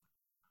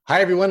Hi,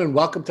 everyone, and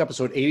welcome to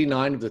episode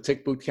 89 of the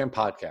Tick Bootcamp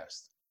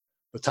podcast.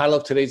 The title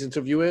of today's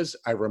interview is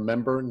I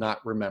Remember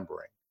Not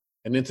Remembering,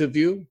 an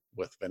interview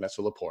with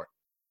Vanessa Laporte.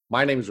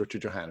 My name is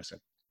Richard Johannesson.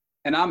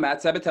 And I'm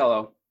Matt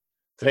Sabatello.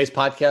 Today's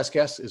podcast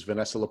guest is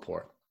Vanessa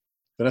Laporte.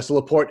 Vanessa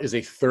Laporte is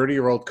a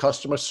 30-year-old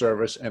customer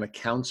service and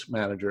accounts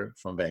manager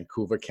from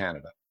Vancouver,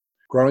 Canada.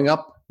 Growing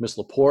up, Ms.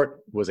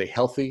 Laporte was a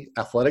healthy,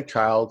 athletic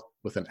child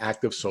with an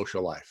active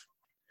social life.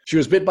 She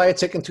was bit by a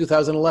tick in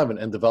 2011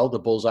 and developed a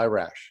bullseye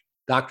rash.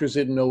 Doctors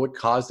didn't know what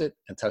caused it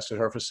and tested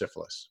her for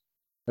syphilis.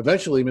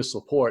 Eventually, Ms.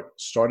 Laporte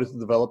started to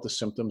develop the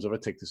symptoms of a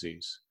tick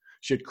disease.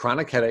 She had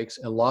chronic headaches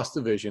and lost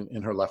the vision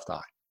in her left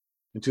eye.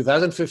 In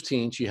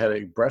 2015, she had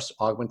a breast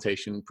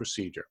augmentation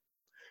procedure.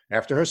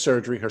 After her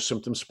surgery, her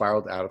symptoms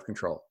spiraled out of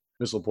control.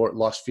 Ms. Laporte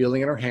lost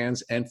feeling in her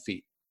hands and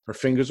feet. Her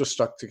fingers were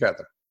stuck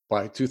together.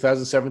 By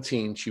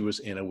 2017, she was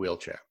in a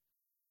wheelchair.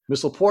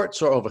 Ms. Laporte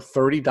saw over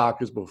 30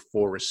 doctors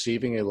before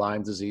receiving a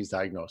Lyme disease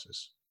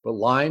diagnosis. But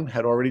Lyme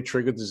had already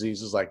triggered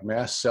diseases like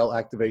mast cell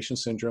activation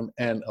syndrome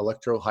and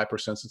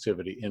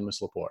electrohypersensitivity in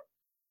Ms. Laporte.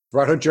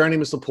 Throughout her journey,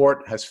 Ms.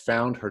 Laporte has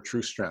found her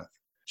true strength.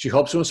 She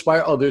hopes to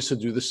inspire others to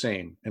do the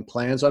same and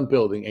plans on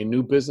building a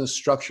new business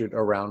structured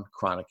around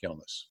chronic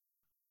illness.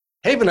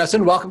 Hey, Vanessa,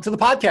 and welcome to the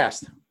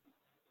podcast.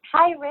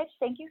 Hi, Rich.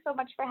 Thank you so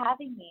much for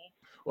having me.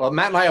 Well,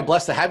 Matt and I are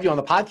blessed to have you on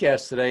the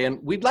podcast today,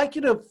 and we'd like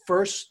you to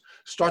first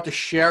start to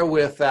share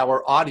with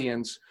our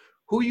audience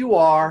who you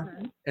are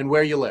and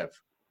where you live.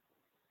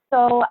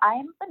 So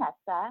I'm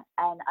Vanessa,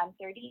 and I'm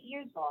 30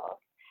 years old,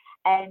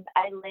 and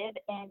I live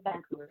in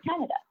Vancouver,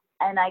 Canada,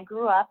 and I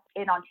grew up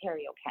in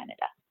Ontario,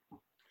 Canada.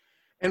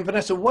 And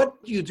Vanessa,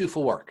 what do you do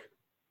for work?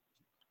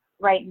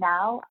 Right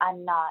now,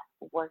 I'm not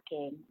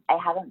working. I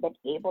haven't been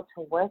able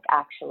to work,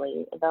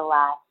 actually, the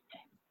last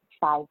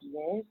 5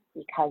 years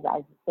because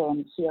I've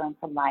been healing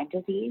from Lyme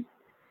disease,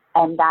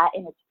 and that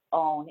in its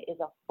own is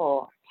a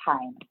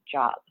full-time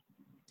job.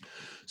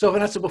 So,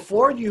 Vanessa,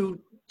 before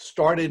you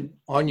started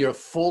on your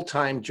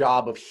full-time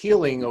job of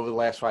healing over the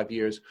last 5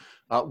 years,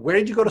 where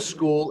did you go to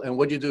school and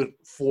what did you do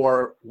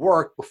for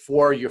work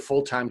before your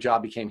full-time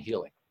job became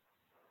healing?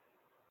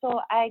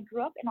 So I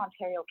grew up in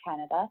Ontario,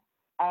 Canada,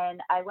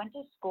 and I went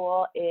to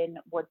school in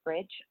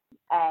Woodbridge,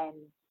 and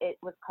it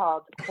was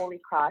called Holy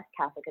Cross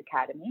Catholic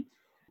Academy.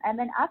 And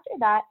then after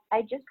that,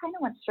 I just kind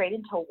of went straight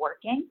into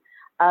working.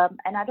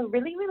 And at a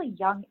really, really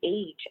young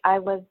age, I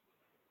was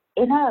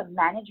in a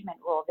management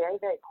role very,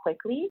 very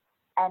quickly.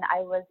 And I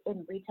was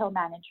in retail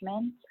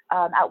management.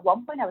 At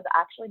one point, I was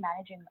actually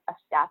managing a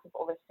staff of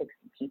over 60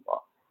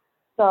 people.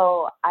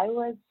 So I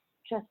was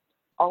just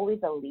always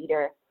a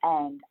leader,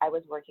 and I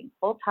was working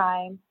full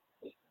time.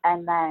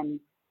 And then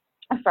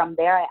from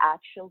there, I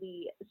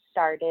actually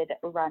started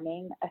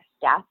running a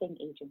staffing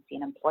agency,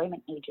 an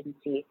employment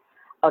agency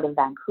out of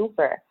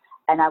Vancouver.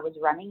 And I was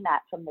running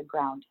that from the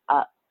ground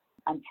up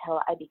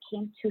until I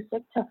became too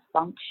sick to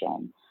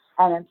function.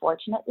 And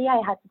unfortunately,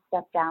 I had to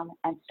step down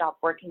and stop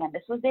working. And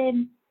this was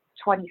in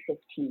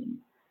 2015.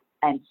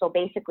 And so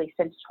basically,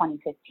 since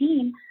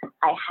 2015,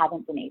 I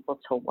haven't been able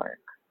to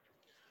work.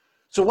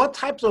 So what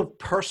types of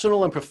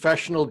personal and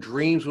professional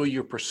dreams were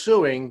you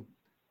pursuing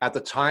at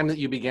the time that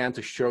you began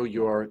to show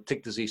your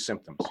tick disease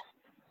symptoms?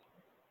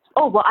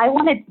 Oh, well, I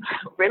wanted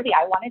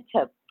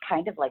to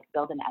kind of like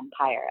build an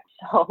empire.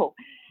 So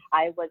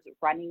I was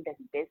running this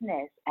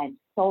business and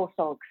so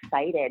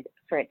excited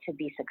for it to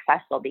be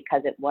successful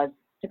because it was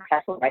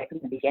successful right from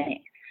the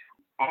beginning.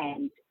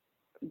 And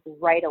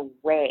right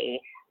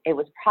away, it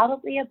was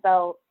probably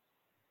about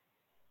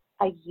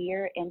a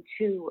year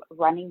into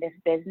running this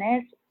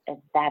business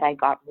that I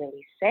got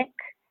really sick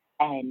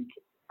and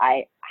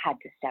I had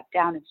to step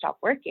down and stop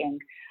working.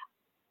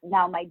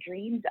 Now, my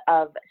dreams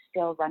of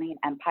still running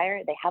an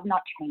empire, they have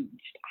not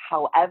changed.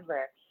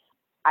 However,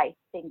 I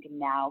think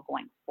now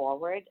going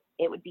forward,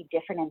 it would be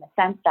different in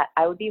the sense that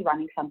I would be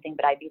running something,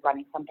 but I'd be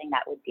running something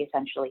that would be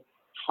essentially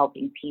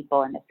helping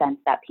people in the sense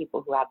that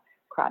people who have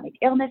chronic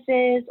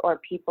illnesses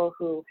or people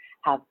who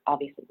have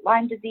obviously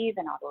Lyme disease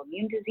and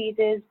autoimmune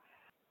diseases.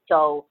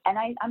 So, and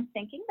I'm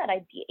thinking that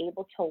I'd be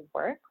able to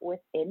work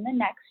within the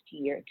next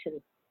year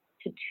to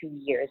 2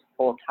 years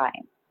full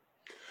time.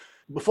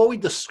 Before we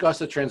discuss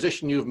the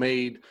transition you've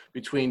made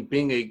between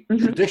being a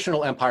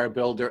traditional empire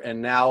builder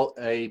and now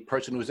a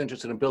person who's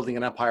interested in building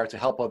an empire to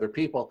help other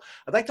people,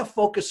 I'd like to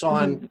focus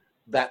on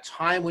that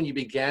time when you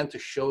began to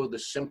show the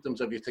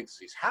symptoms of your tick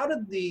disease. How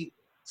did the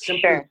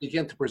symptoms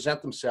begin to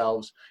present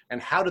themselves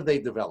and how did they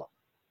develop?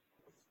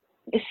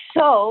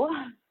 So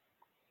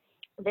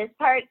this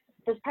part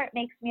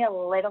makes me a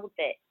little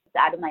bit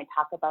sad when I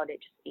talk about it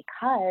just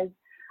because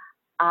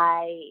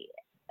I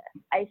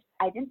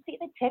didn't see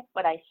the tick,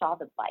 but I saw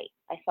the bite.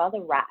 I saw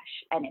the rash,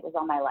 and it was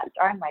on my left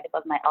arm, right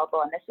above my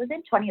elbow. And this was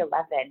in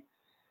 2011.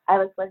 I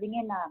was living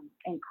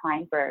in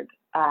Kleinburg,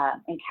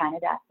 in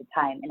Canada at the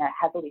time, in a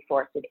heavily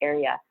forested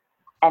area,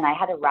 and I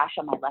had a rash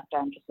on my left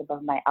arm just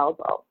above my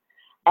elbow.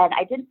 And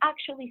I didn't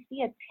actually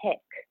see a tick,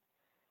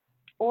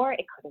 or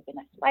it could have been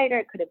a spider,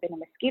 it could have been a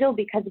mosquito,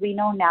 because we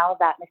know now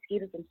that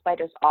mosquitoes and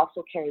spiders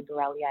also carry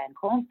Borrelia and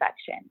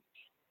co-infections.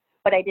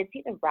 but I did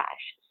see the rash.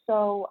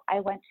 So I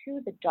went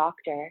to the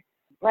doctor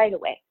right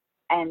away.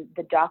 And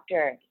the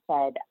doctor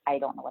said, I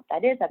don't know what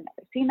that is. I've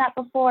never seen that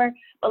before,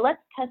 but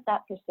let's test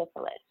that for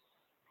syphilis.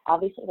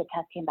 Obviously, the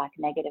test came back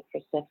negative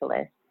for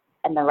syphilis,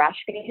 and the rash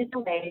faded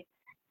away.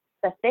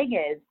 The thing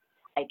is,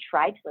 I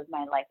tried to live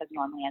my life as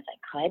normally as I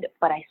could,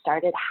 but I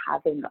started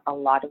having a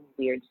lot of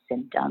weird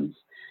symptoms.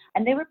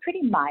 And they were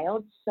pretty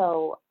mild,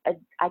 so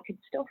I could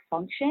still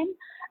function,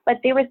 but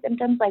they were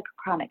symptoms like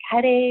chronic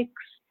headaches,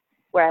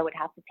 where I would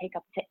have to take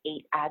up to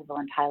 8 Advil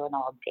and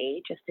Tylenol a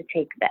day just to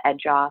take the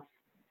edge off.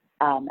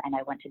 And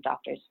I went to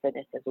doctors for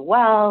this as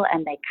well,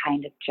 and they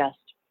kind of just,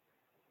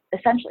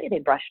 essentially they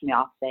brushed me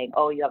off saying,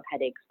 oh, you have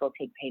headaches, go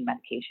take pain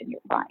medication,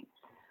 you're fine.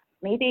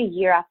 Maybe a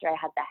year after I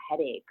had the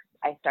headaches,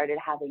 I started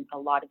having a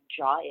lot of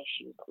jaw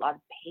issues, a lot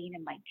of pain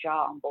in my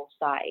jaw on both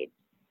sides.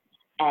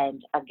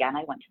 And again,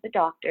 I went to the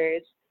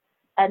doctors,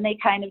 and they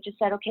kind of just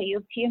said, okay, you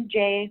have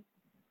TMJ,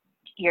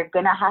 you're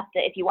going to have to,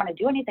 if you want to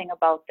do anything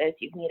about this,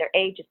 you can either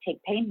A, just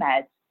take pain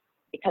meds,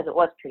 because it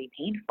was pretty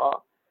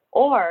painful,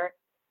 or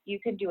you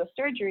can do a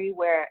surgery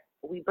where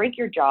we break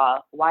your jaw,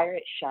 wire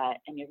it shut,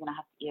 and you're going to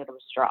have to eat out of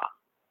a straw.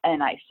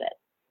 And I said,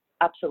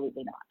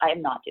 absolutely not. I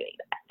am not doing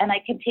that. And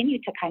I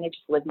continued to kind of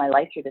just live my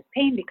life through this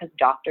pain because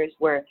doctors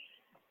were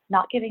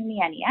not giving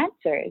me any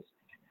answers.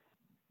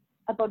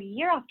 About a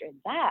year after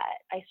that,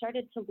 I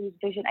started to lose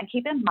vision. And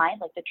keep in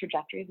mind, like the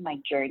trajectory of my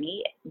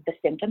journey, the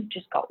symptoms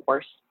just got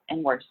worse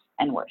and worse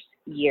and worse,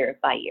 year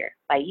by year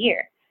by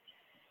year.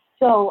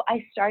 So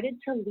I started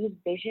to lose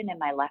vision in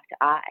my left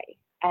eye.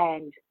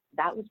 And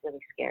that was really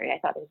scary. I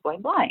thought I was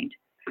going blind.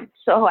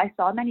 So I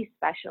saw many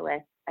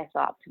specialists. I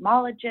saw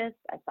ophthalmologists.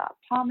 I saw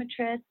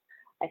optometrists.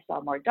 I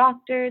saw more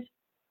doctors.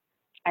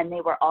 And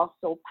they were all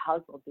so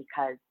puzzled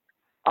because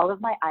all of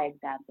my eye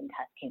exams and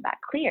tests came back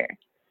clear.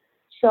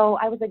 So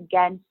I was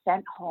again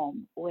sent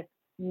home with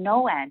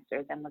no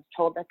answers and was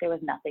told that there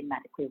was nothing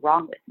medically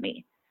wrong with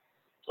me.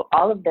 So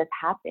all of this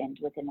happened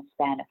within a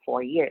span of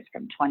 4 years,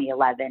 from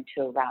 2011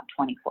 to around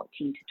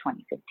 2014 to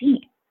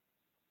 2015.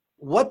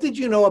 What did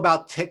you know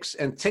about ticks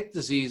and tick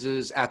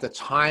diseases at the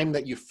time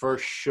that you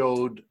first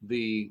showed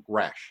the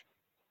rash?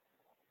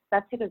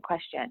 That's a good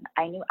question.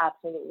 I knew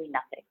absolutely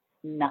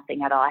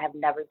nothing at all. I have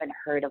never even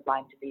heard of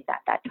Lyme disease at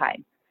that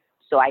time.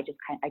 So I just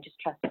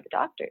trusted the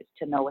doctors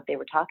to know what they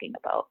were talking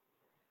about.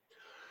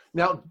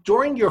 Now,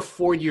 during your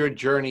 4-year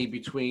journey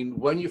between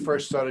when you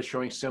first started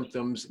showing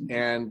symptoms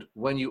and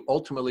when you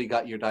ultimately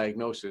got your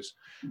diagnosis,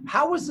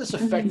 how was this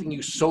affecting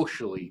you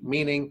socially?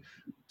 Meaning,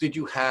 did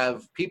you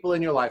have people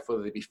in your life,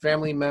 whether they be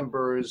family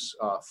members,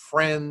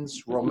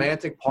 friends,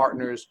 romantic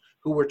partners,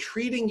 who were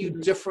treating you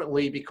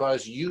differently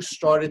because you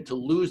started to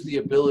lose the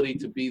ability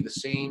to be the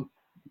same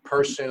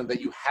person that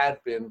you had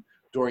been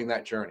during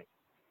that journey?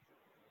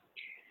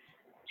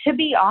 To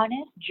be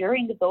honest,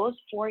 during those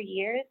 4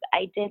 years,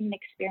 I didn't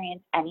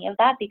experience any of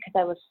that because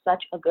I was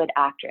such a good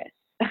actress.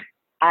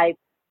 I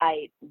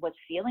was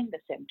feeling the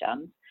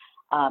symptoms,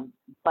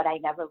 but I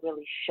never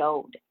really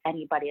showed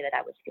anybody that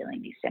I was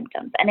feeling these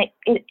symptoms. And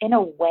it in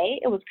a way,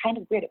 it was kind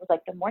of weird. It was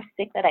like the more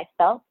sick that I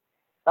felt,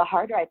 the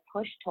harder I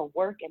pushed to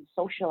work and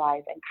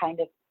socialize and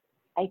kind of,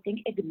 I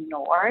think,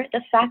 ignore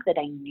the fact that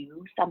I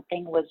knew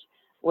something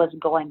was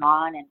going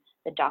on and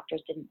the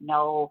doctors didn't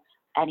know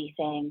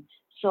anything.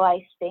 So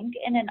I think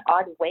in an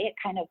odd way, it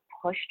kind of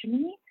pushed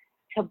me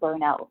to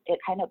burn out. It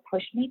kind of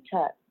pushed me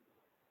to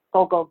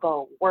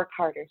go, work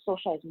harder,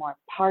 socialize more,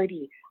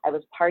 party. I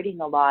was partying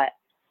a lot.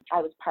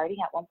 I was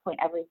partying at one point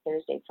every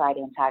Thursday, Friday,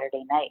 and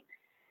Saturday night.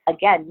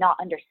 Again, not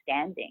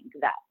understanding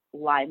that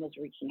Lyme was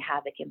wreaking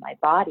havoc in my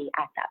body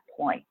at that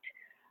point.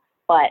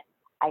 But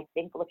I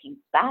think looking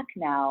back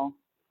now,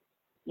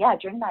 yeah,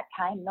 during that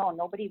time, no,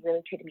 nobody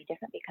really treated me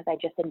different because I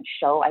just didn't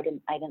show. I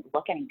didn't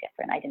look any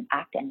different. I didn't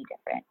act any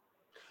different.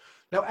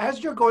 Now,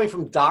 as you're going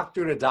from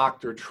doctor to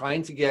doctor,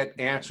 trying to get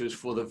answers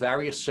for the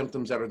various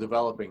symptoms that are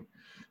developing,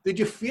 did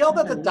you feel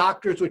that the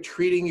doctors were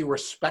treating you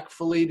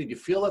respectfully? Did you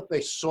feel that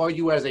they saw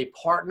you as a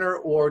partner,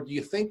 or do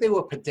you think they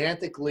were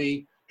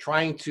pedantically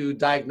trying to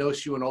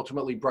diagnose you and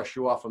ultimately brush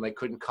you off when they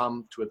couldn't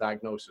come to a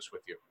diagnosis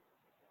with you?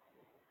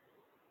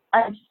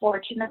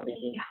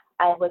 Unfortunately,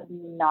 I was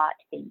not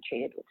being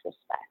treated with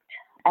respect.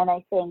 And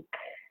I think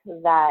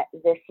that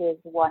this is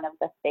one of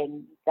the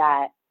things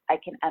that I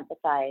can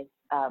empathize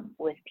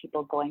with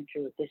people going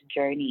through this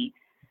journey,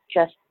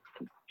 just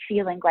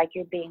feeling like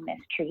you're being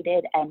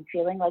mistreated and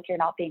feeling like you're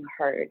not being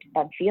heard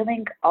and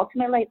feeling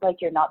ultimately like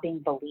you're not being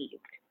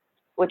believed,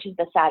 which is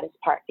the saddest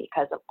part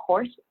because, of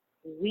course,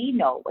 we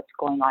know what's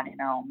going on in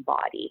our own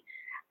body.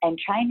 And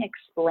trying to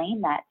explain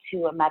that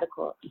to a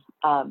medical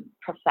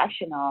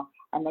professional,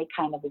 and they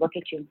kind of look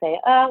at you and say,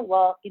 oh,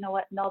 well, you know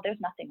what? No, there's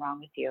nothing wrong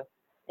with you.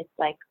 It's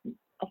like,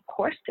 of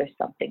course there's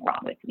something wrong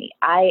with me.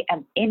 I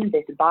am in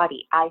this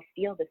body. I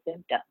feel the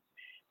symptoms.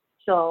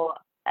 So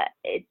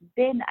it's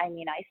been, I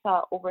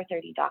saw over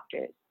 30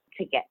 doctors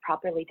to get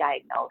properly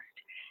diagnosed.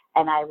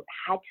 And I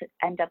had to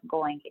end up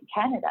going in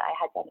Canada. I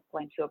had to end up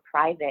going to a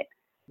private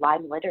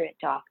Lyme literate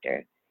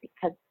doctor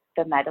because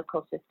the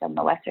medical system,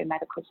 the Western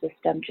medical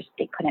system, just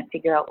they couldn't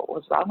figure out what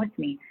was wrong with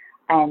me.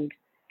 And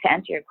to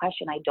answer your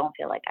question, I don't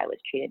feel like I was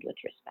treated with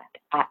respect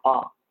at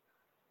all.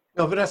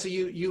 Now, Vanessa,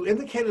 you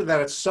indicated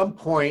that at some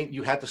point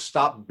you had to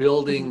stop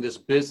building this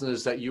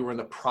business that you were in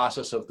the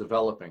process of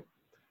developing.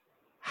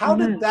 How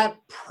did that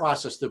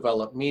process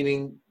develop?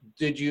 Meaning,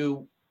 did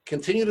you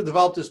continue to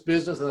develop this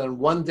business and then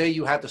one day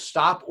you had to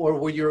stop, or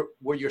were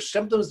your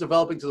symptoms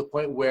developing to the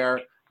point where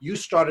you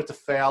started to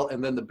fail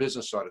and then the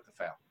business started to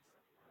fail?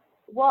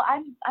 Well,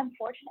 I'm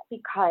fortunate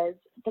because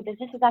the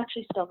business is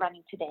actually still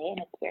running today and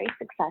it's very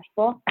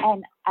successful.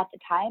 And at the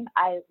time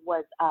I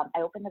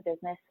opened the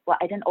business. Well,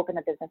 I didn't open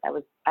the business.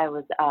 I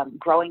was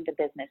growing the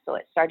business. So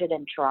it started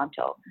in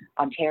Toronto,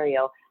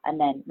 Ontario. And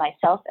then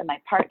myself and my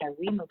partner,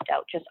 we moved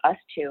out, just us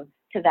two,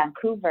 to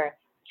Vancouver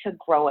to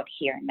grow it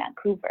here in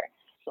Vancouver.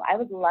 So I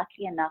was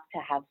lucky enough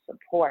to have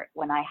support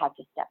when I had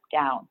to step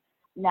down.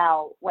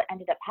 Now, what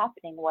ended up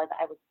happening was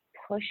I was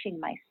pushing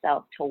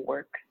myself to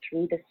work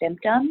through the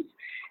symptoms.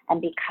 And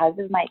because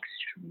of my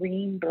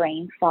extreme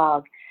brain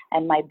fog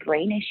and my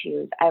brain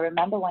issues, I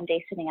remember one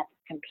day sitting at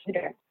the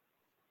computer,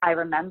 I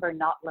remember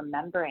not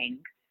remembering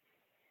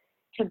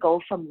to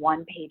go from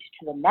one page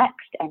to the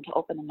next and to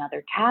open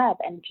another tab.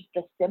 And just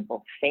the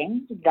simple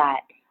things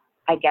that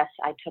I guess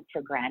I took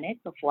for granted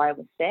before I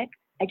was sick,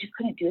 I just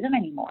couldn't do them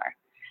anymore.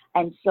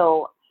 And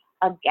so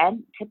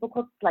again,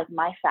 typical, like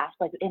my fast,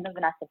 like in the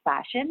Vanessa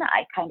fashion,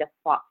 I kind of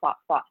fought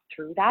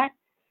through that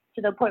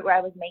to the point where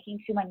I was making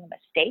too many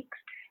mistakes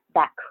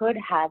that could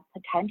have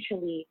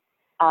potentially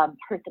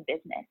hurt the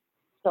business.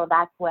 So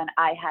that's when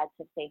I had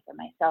to say for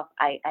myself,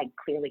 I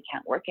clearly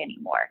can't work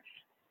anymore.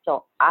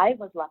 So I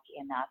was lucky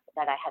enough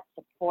that I had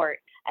support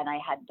and I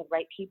had the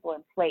right people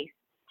in place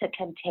to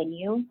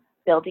continue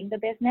building the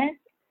business.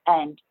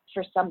 And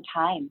for some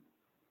time,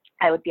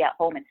 I would be at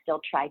home and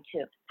still try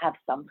to have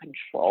some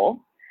control.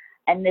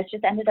 And this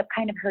just ended up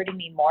kind of hurting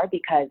me more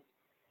because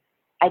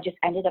I just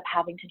ended up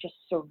having to just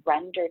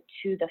surrender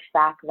to the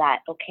fact that,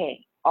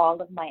 okay,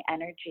 all of my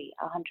energy,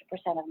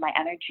 100% of my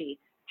energy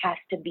has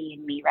to be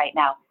in me right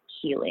now,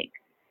 healing.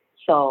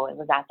 So it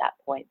was at that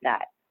point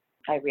that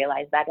I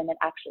realized that, and it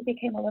actually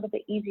became a little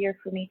bit easier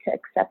for me to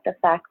accept the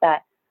fact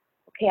that,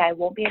 okay, I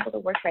won't be able to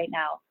work right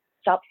now.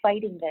 Stop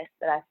fighting this,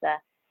 Vanessa.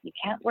 You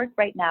can't work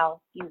right now.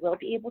 You will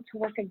be able to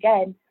work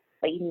again,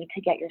 but you need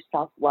to get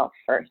yourself well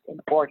first in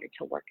order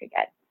to work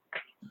again.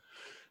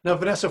 Now,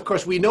 Vanessa, of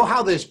course, we know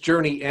how this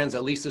journey ends,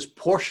 at least this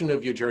portion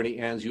of your journey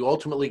ends. You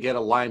ultimately get a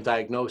Lyme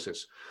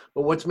diagnosis.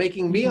 But what's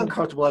making me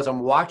uncomfortable as I'm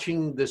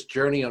watching this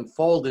journey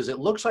unfold is it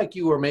looks like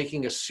you were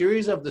making a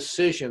series of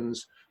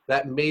decisions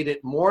that made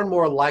it more and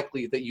more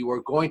likely that you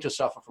were going to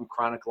suffer from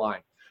chronic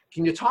Lyme.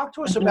 Can you talk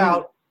to us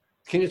about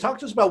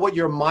what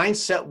your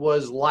mindset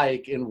was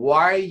like and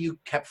why you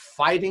kept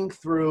fighting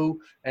through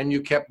and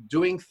you kept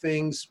doing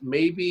things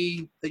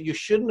maybe that you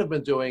shouldn't have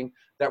been doing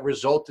that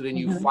resulted in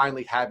you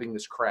finally having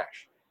this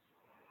crash?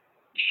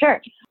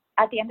 Sure.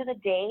 At the end of the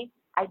day,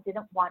 I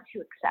didn't want to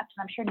accept,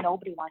 and I'm sure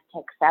nobody wants to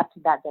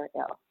accept that they're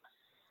ill.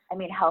 I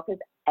mean, health is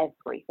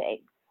everything.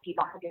 If you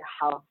don't have your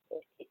health,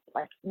 it's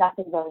like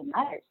nothing really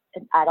matters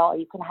at all.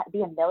 You can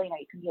be a millionaire,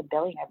 you can be a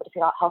billionaire, but if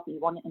you're not healthy, you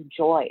won't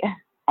enjoy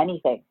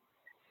anything.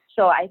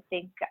 So I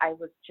think I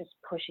was just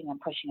pushing,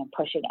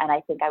 and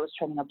I think I was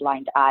turning a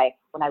blind eye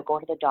when I would go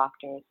to the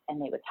doctors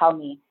and they would tell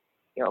me,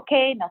 you're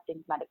okay,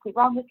 nothing's medically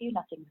wrong with you,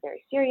 nothing's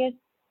very serious.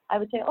 I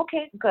would say,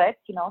 okay, good.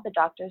 You know, the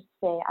doctors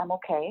say I'm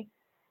okay.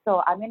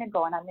 So I'm going to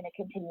go and I'm going to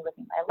continue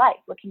living my life.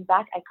 Looking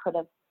back, I could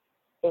have,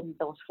 in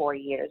those 4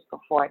 years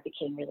before it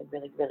became really,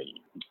 really, really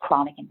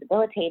chronic and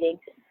debilitating,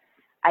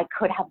 I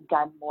could have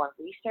done more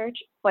research.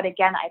 But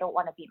again, I don't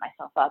want to beat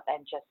myself up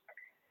and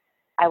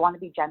I want to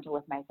be gentle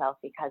with myself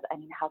because, I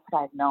mean, how could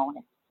I have known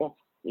if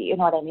you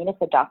know what I mean, if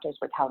the doctors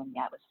were telling me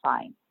I was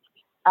fine.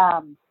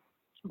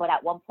 But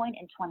at one point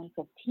in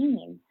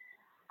 2015,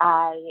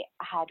 I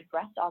had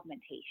breast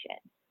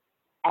augmentation.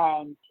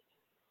 And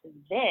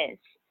this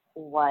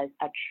was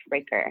a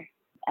trigger.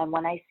 And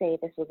when I say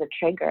this was a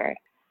trigger,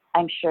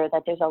 I'm sure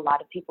that there's a lot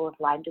of people with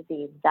Lyme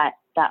disease that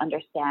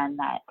understand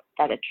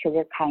that a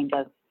trigger kind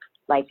of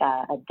like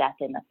a death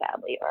in the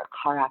family or a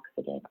car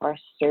accident or a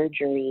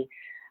surgery,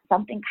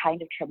 something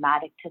kind of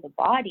traumatic to the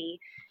body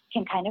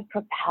can kind of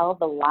propel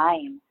the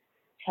Lyme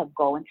to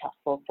go into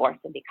full force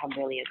and become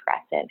really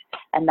aggressive.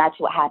 And that's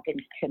what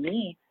happened to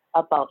me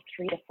about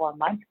 3 to 4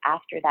 months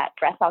after that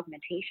breast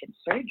augmentation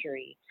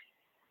surgery.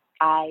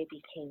 I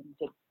became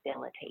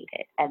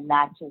debilitated, and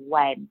that's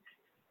when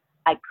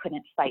I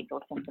couldn't fight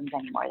those symptoms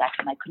anymore. That's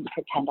when I couldn't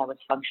pretend I was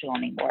functional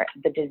anymore.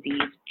 The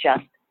disease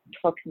just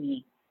took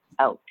me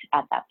out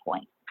at that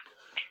point.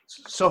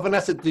 So,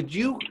 Vanessa, did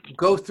you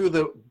go through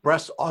the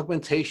breast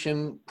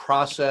augmentation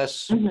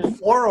process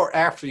before or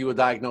after you were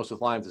diagnosed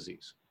with Lyme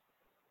disease?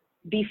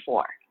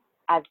 Before.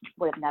 I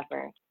would have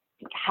never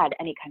had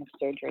any kind of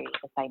surgery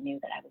if I knew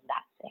that I was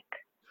that sick.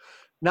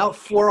 Now,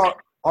 for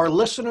our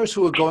listeners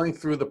who are going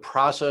through the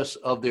process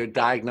of their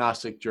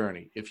diagnostic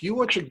journey, if you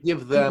were to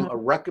give them a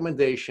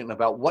recommendation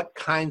about what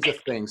kinds of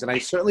things, and I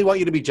certainly want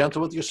you to be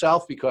gentle with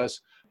yourself because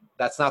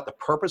that's not the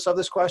purpose of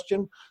this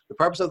question. The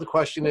purpose of the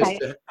question is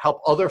to help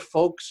other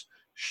folks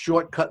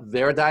shortcut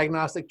their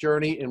diagnostic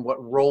journey and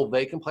what role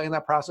they can play in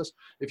that process.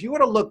 If you were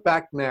to look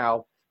back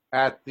now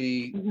at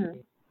the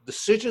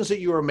decisions that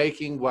you were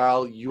making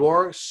while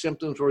your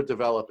symptoms were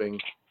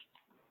developing,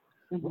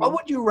 what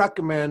would you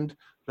recommend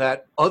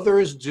that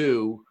others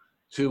do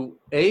to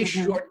A,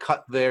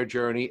 shortcut their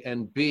journey,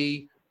 and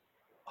B,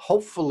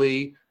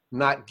 hopefully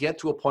not get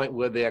to a point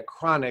where they're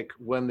chronic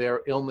when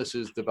their illness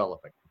is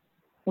developing?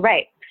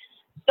 Right.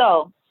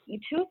 So,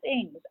 two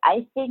things.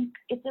 I think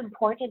it's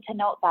important to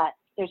note that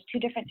there's two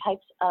different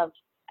types of,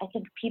 I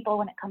think, people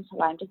when it comes to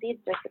Lyme disease.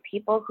 There's the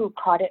people who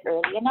caught it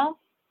early enough,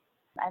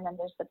 and then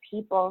there's the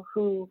people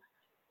who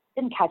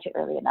didn't catch it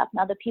early enough.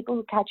 Now, the people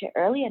who catch it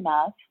early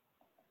enough,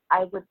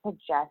 I would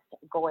suggest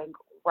going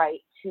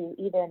right to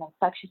either an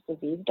infectious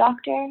disease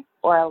doctor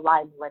or a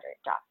Lyme literate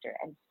doctor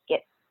and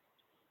skip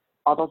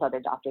all those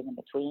other doctors in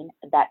between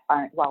that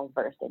aren't well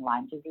versed in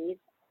Lyme disease,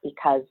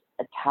 because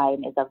the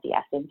time is of the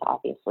essence,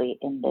 obviously,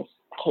 in this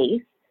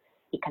case,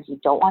 because you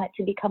don't want it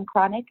to become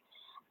chronic.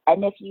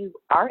 And if you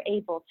are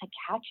able to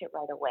catch it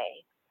right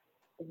away,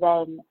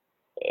 then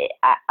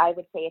I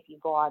would say if you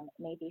go on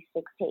maybe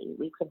 6 to 8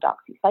 weeks of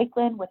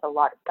doxycycline with a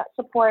lot of gut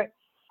support,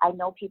 I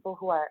know people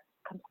who are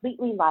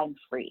completely Lyme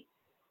free.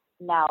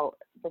 Now,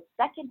 the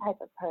second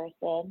type of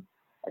person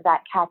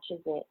that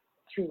catches it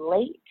too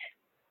late,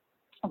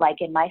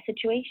 like in my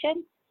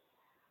situation,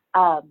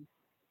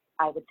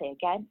 I would say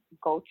again,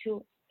 go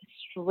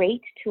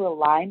straight to a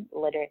Lyme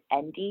literate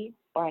ND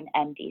or an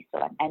MD.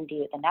 So an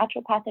MD is a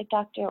naturopathic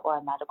doctor or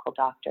a medical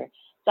doctor,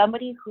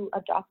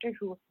 a doctor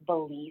who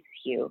believes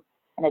you,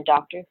 and a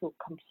doctor who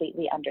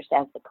completely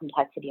understands the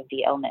complexity of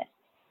the illness,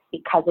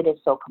 because it is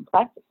so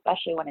complex,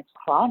 especially when it's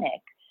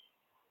chronic.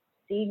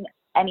 Seeing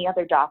any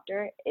other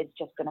doctor is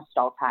just going to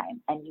stall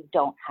time, and you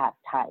don't have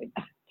time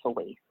to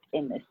waste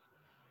in this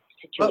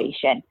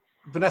situation.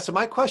 Vanessa,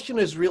 my question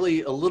is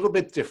really a little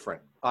bit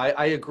different.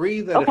 I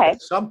agree that if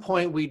at some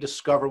point we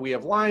discover we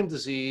have Lyme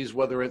disease,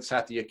 whether it's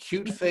at the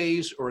acute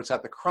phase or it's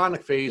at the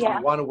chronic phase, we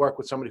want to work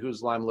with somebody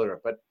who's Lyme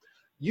literate. But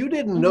you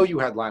didn't know you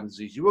had Lyme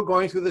disease. You were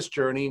going through this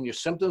journey and your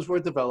symptoms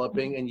were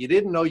developing, and you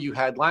didn't know you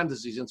had Lyme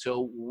disease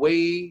until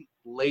way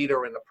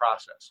later in the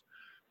process.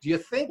 Do you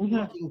think,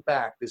 looking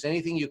back, there's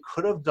anything you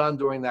could have done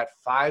during that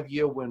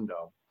 5-year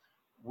window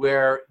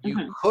where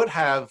you could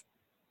have,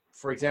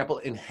 for example,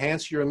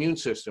 enhance your immune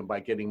system by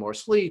getting more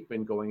sleep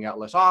and going out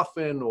less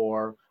often,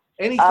 or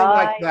anything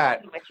like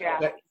that,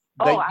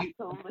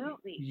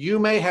 absolutely. you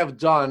may have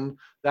done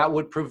that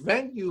would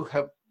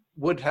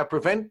have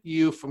prevented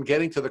you from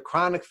getting to the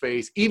chronic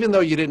phase, even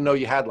though you didn't know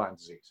you had Lyme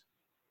disease?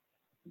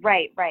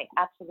 Right,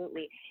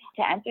 absolutely.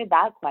 To answer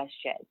that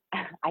question,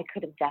 I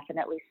could have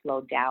definitely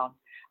slowed down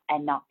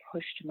and not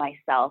pushed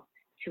myself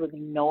to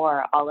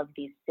ignore all of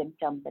these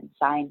symptoms and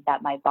signs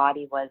that my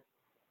body was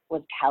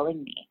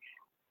telling me.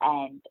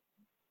 And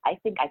I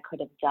think I could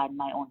have done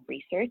my own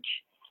research.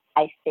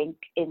 I think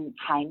in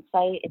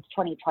hindsight, it's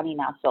 2020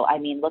 now. So, I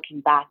mean,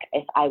 looking back,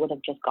 if I would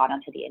have just gone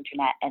onto the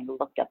internet and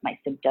looked up my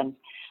symptoms,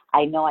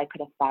 I know I could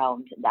have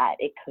found that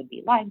it could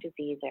be Lyme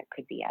disease or it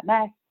could be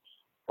MS.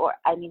 Or,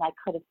 I mean, I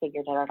could have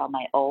figured it out on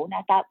my own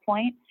at that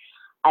point.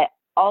 I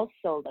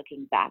also,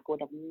 looking back,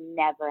 would have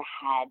never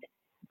had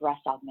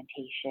breast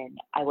augmentation.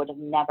 I would have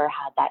never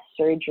had that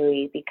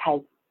surgery,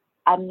 because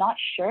I'm not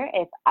sure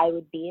if I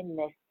would be in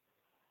this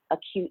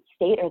acute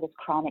state or this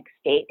chronic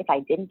state if I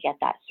didn't get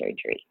that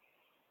surgery.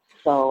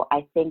 So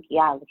I think,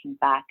 looking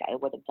back, I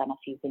would have done a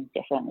few things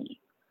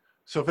differently.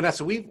 So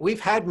Vanessa, we've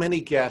had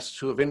many guests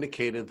who have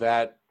indicated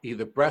that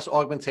either breast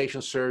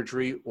augmentation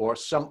surgery or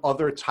some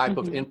other type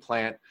of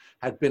implant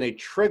had been a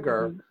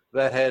trigger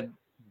that had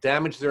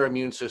damaged their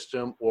immune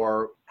system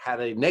or had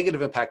a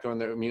negative impact on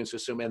their immune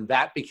system, and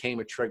that became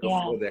a trigger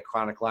for their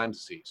chronic Lyme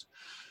disease.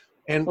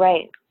 And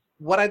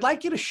what I'd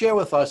like you to share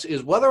with us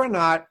is whether or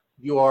not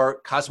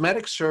your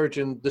cosmetic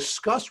surgeon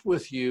discussed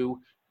with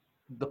you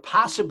the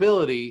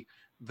possibility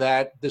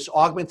that this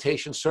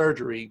augmentation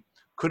surgery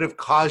could have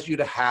caused you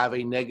to have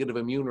a negative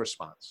immune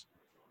response.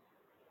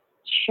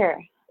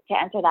 Sure. To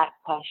answer that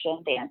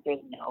question, the answer is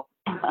no.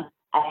 I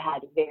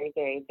had very,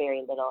 very,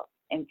 very little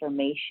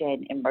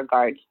information in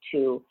regards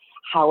to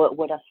how it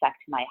would affect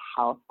my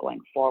health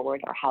going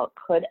forward, or how it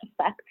could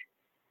affect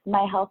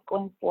my health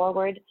going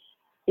forward.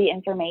 The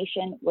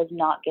information was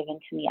not given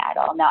to me at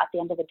all. Now, at the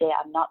end of the day,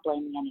 I'm not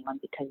blaming anyone,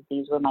 because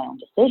these were my own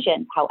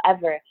decisions.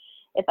 However,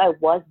 if I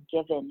was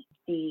given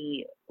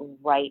the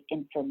right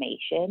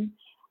information,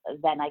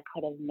 then I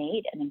could have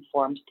made an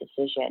informed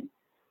decision.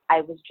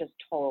 I was just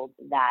told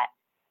that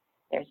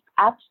there's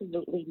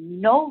absolutely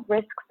no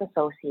risks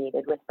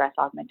associated with breast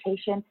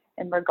augmentation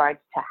in regards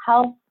to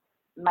health.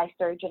 My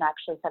surgeon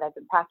actually said I've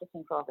been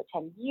practicing for over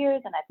 10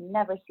 years and I've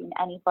never seen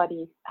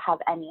anybody have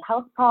any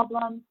health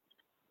problems.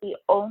 The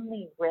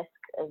only risk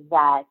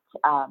that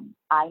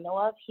I know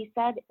of, he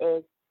said,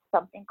 is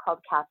something called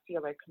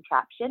capsular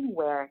contraction,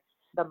 where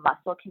the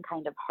muscle can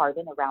kind of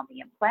harden around the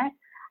implant.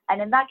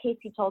 And in that case,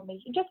 he told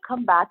me, you just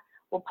come back,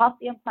 we'll pop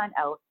the implant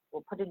out,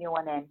 we'll put a new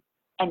one in,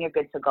 and you're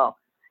good to go.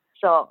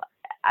 So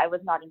I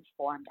was not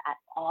informed at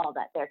all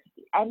that there could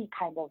be any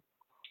kind of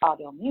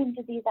autoimmune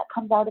disease that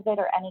comes out of it,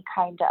 or any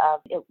kind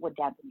of, it would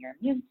dampen your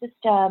immune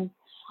system.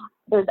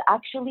 There's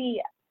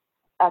actually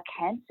a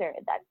cancer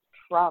that's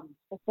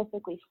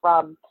specifically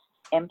from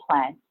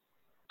implants.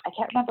 I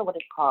can't remember what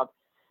it's called,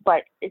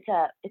 but it's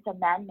a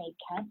man-made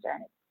cancer,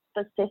 and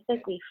it's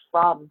specifically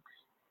from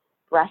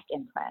breast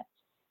implants.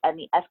 And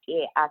the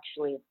FDA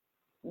actually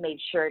made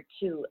sure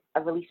to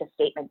release a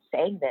statement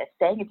saying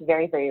it's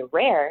very, very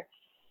rare,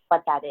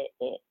 but that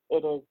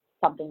it is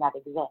something that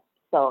exists.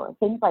 So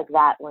things like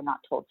that were not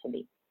told to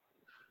me.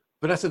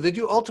 Vanessa, did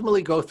you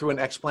ultimately go through an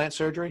explant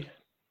surgery?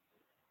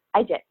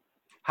 I did.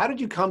 How did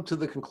you come to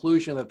the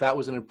conclusion that that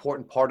was an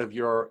important part of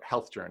your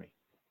health journey?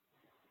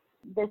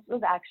 This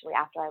was actually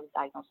after I was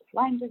diagnosed with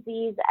Lyme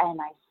disease, and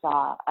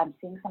I'm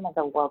seeing some of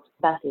the world's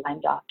best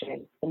Lyme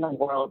doctors in the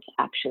world,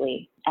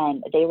 actually.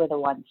 And they were the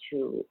ones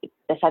who,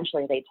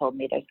 essentially, they told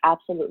me there's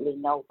absolutely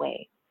no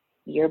way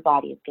your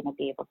body is going to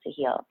be able to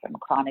heal from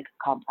chronic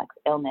complex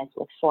illness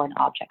with foreign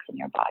objects in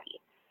your body.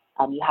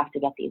 You have to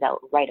get these out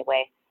right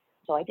away.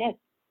 So I did.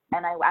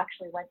 And I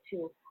actually went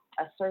to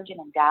a surgeon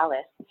in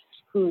Dallas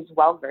who's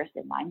well-versed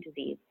in Lyme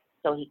disease.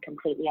 So he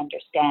completely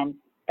understands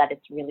that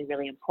it's really,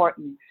 really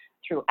important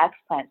through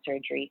explant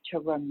surgery to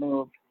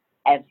remove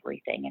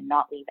everything and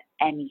not leave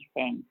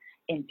anything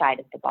inside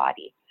of the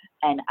body.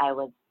 And I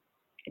was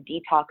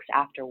detoxed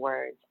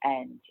afterwards,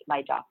 and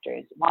my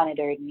doctors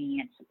monitored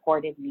me and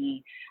supported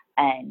me.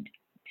 And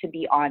to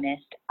be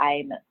honest,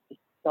 I'm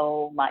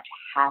so much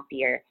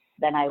happier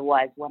than I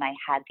was when I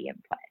had the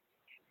implants.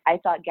 I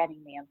thought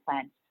getting the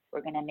implants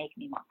were going to make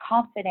me more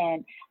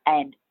confident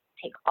and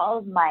take all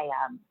of my,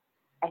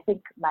 I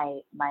think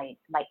my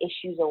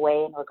issues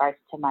away in regards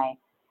to my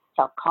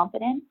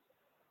self-confidence.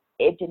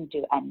 It didn't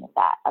do any of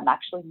that. I'm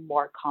actually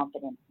more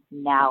confident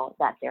now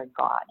that they're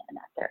gone and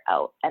that they're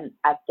out. And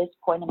at this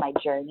point in my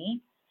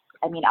journey,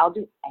 I mean, I'll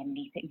do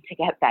anything to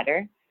get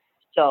better.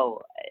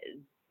 So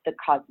the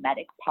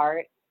cosmetic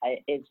part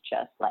is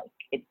just like,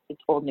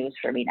 it's old news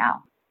for me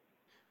now.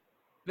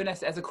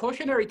 Vanessa, as a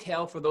cautionary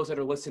tale for those that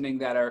are listening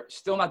that are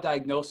still not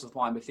diagnosed with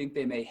Lyme but think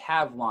they may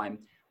have Lyme,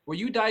 were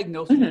you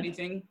diagnosed with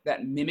anything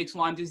that mimics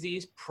Lyme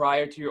disease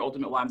prior to your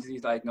ultimate Lyme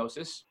disease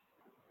diagnosis?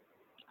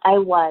 I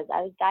was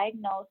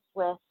diagnosed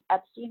with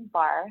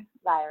Epstein-Barr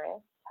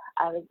virus.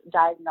 I was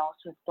diagnosed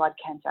with blood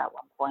cancer at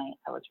one point.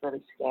 It was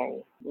really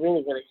scary,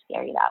 really, really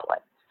scary, that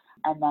was.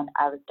 And then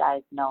I was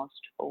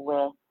diagnosed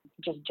with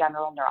just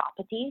general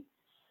neuropathy.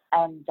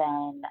 And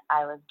then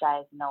I was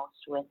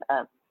diagnosed with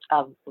a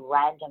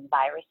random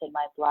virus in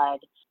my blood.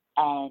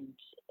 And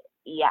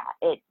yeah,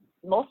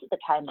 most of the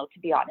time, though, to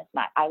be honest,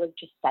 I was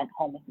just sent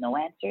home with no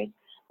answers.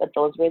 But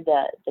those were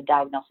the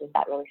diagnoses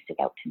that really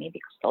stood out to me,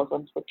 because those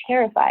ones were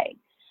terrifying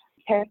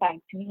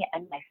to me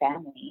and my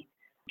family,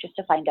 just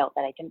to find out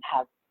that I didn't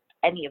have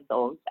any of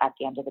those at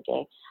the end of the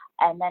day.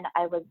 And then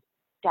I was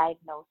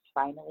diagnosed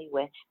finally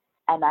with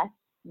MS,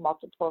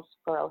 multiple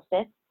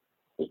sclerosis,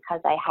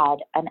 because I had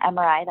an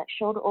MRI that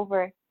showed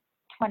over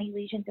 20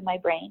 lesions in my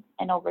brain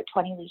and over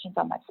 20 lesions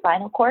on my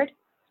spinal cord,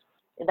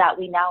 that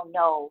we now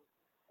know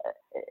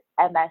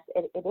MS,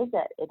 it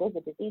is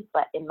a disease,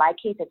 but in my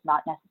case, it's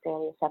not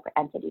necessarily a separate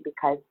entity,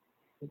 because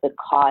the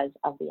cause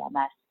of the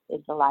MS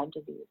is the Lyme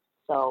disease.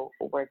 So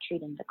we're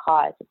treating the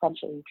cause.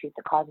 Essentially, you treat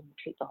the cause and you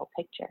treat the whole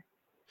picture.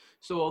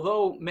 So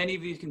although many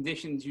of these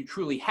conditions you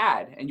truly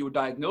had and you were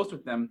diagnosed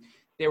with them,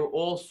 they were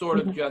all sort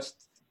of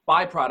just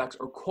byproducts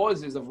or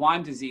causes of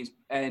Lyme disease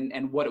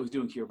and what it was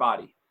doing to your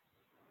body.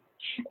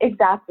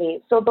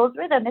 Exactly. So those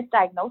were the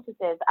misdiagnoses.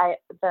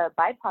 The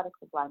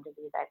byproducts of Lyme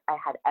disease, I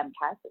had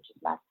MCAS, which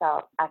is mast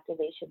cell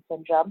activation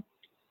syndrome,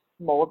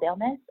 mold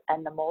illness,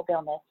 and the mold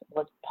illness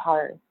was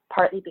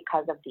partly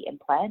because of the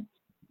implants.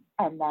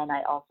 And then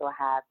I also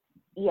have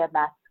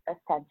EMF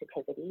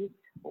sensitivity,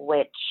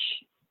 which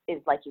is,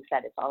 like you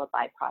said, it's all a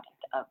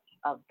byproduct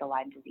of the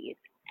Lyme disease.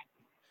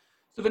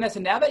 So Vanessa,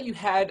 now that you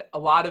had a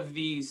lot of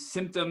these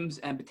symptoms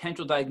and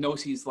potential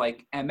diagnoses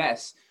like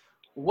MS,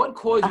 what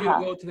caused you to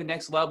go to the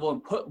next level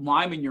and put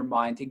Lyme in your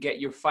mind to get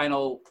your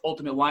final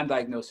ultimate Lyme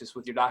diagnosis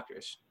with your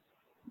doctors?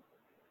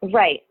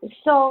 Right.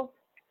 So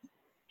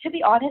to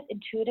be honest,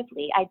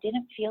 intuitively, I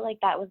didn't feel like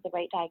that was the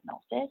right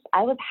diagnosis.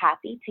 I was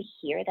happy to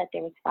hear that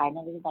there was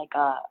finally like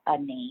a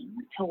name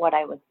to what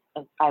I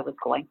was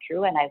going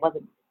through, and I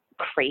wasn't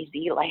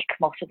crazy like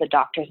most of the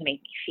doctors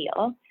made me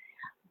feel.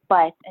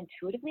 But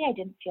intuitively, I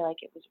didn't feel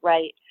like it was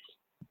right.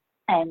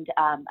 And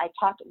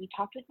we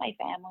talked with my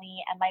family,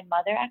 and my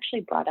mother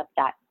actually brought up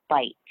that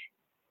bite,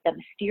 the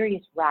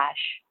mysterious rash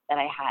that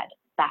I had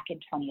back in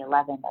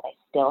 2011 that I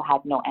still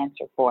had no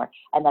answer for,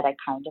 and that I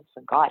kind of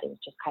forgot. It was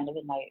just kind of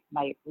in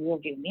my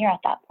rearview mirror at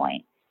that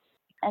point.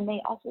 And they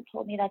also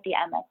told me that the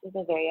MS is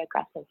a very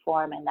aggressive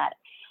form, and that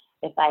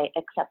if I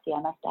accept the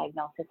MS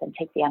diagnosis and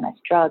take the MS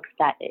drugs,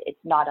 that it's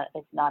not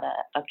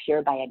a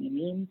cure by any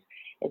means.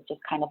 It's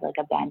just kind of like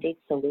a Band-Aid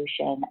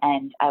solution,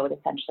 and I would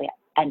essentially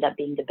end up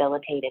being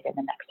debilitated in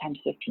the next 10 to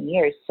 15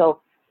 years.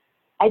 So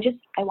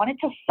I wanted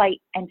to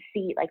fight and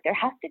see, like, there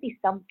has to be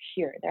some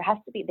cure. There has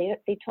to be,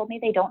 they told me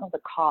they don't know the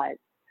cause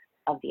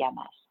of the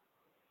MS.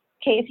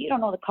 Okay, if you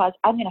don't know the cause,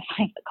 I'm going to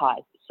find the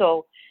cause.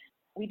 So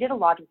we did a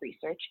lot of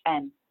research,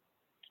 and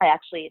I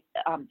actually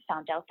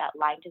found out that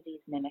Lyme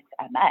disease mimics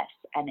MS.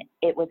 And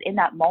it was in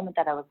that moment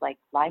that I was like,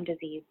 Lyme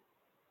disease,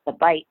 the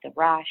bite, the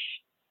rash,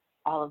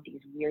 all of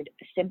these weird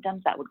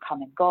symptoms that would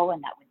come and go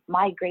and that would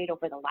migrate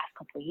over the last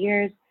couple of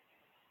years.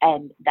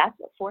 And that's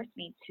what forced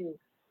me to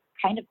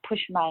kind of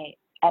push my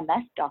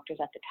MS doctors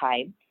at the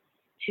time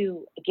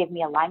to give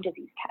me a Lyme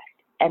disease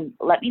test. And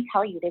let me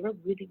tell you, they were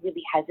really,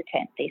 really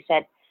hesitant. They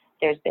said,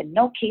 there's been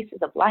no cases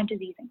of Lyme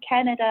disease in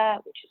Canada,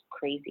 which is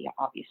crazy,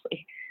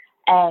 obviously.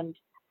 And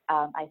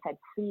I said,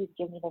 please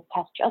give me this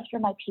test just for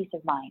my peace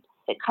of mind.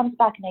 If it comes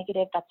back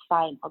negative, that's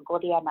fine. I'll go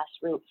the MS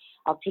route.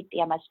 I'll take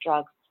the MS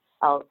drugs.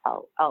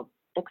 I'll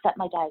accept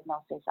my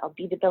diagnosis. I'll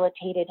be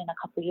debilitated in a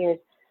couple of years,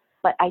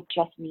 but I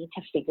just need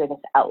to figure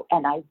this out.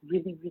 And I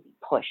really, really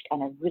pushed,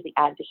 and I really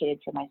advocated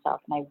for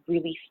myself, and I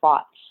really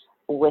fought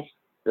with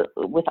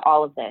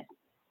all of this.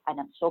 And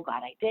I'm so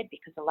glad I did,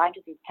 because the Lyme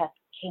disease test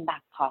came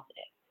back positive.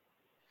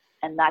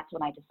 And that's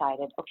when I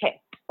decided, okay,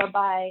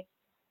 bye-bye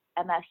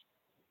MS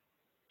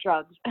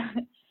drugs.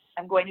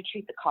 I'm going to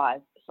treat the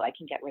cause so I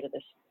can get rid of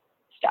this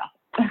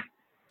stuff.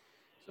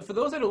 So for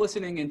those that are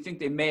listening and think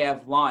they may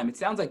have Lyme, it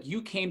sounds like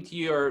you came to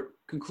your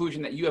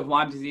conclusion that you have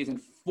Lyme disease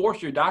and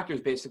forced your doctors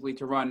basically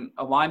to run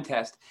a Lyme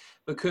test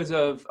because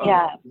of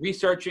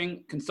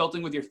researching,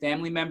 consulting with your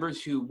family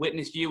members who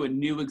witnessed you and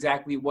knew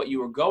exactly what you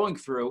were going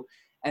through.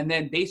 And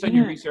then based on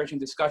your research and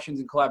discussions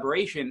and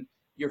collaboration,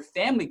 your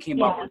family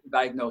came up with the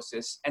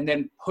diagnosis and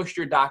then pushed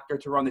your doctor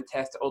to run the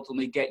test to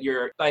ultimately get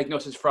your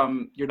diagnosis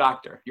from your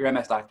doctor, your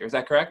MS doctor. Is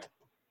that correct?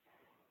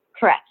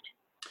 Correct.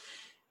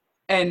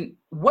 And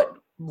what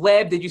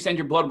lab did you send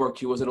your blood work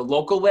to? Was it a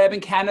local lab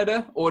in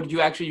Canada, or did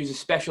you actually use a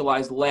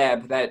specialized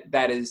lab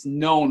that is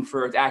known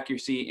for its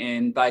accuracy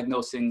in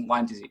diagnosing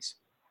Lyme disease?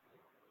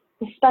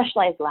 The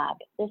specialized lab.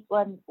 This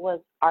one was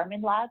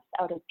Armin Labs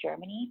out of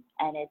Germany,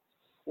 and it's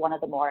one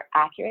of the more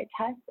accurate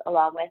tests,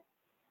 along with,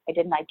 I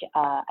did an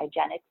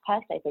IGeneX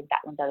test. I think that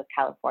one's out of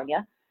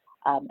California.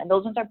 And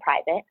those ones are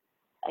private,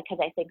 because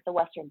I think the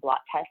Western blot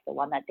test, the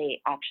one that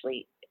they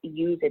actually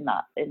use in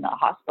the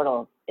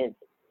hospital, is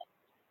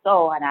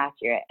so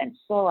inaccurate and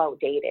so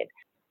outdated.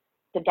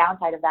 The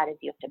downside of that is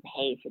you have to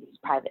pay for these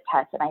private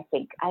tests. And I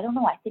think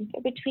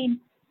they're between,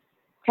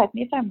 correct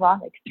me if I'm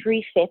wrong, like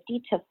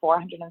 $350 to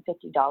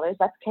 $450.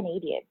 That's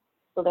Canadian.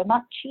 So they're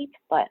not cheap,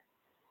 but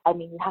I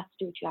mean, you have to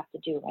do what you have to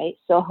do, right?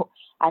 So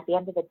at the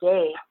end of the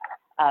day,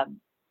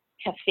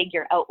 to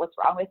figure out what's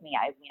wrong with me,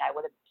 I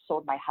would have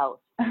sold my house.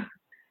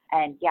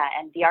 And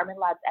the Armin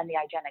Labs and the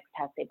IGeneX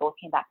test, they both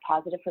came back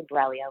positive for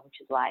Borrelia, which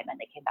is Lyme, and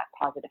they came back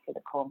positive for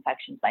the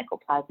co-infections,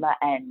 Mycoplasma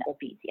and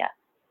Babesia.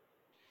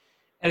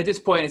 And at this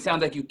point, it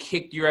sounds like you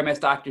kicked your MS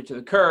doctor to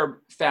the curb,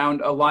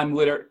 found a Lyme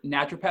literate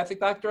naturopathic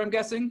doctor, I'm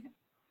guessing?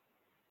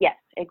 Yes,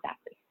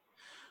 exactly.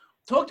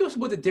 Talk to us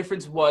what the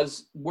difference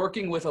was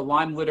working with a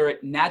Lyme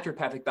literate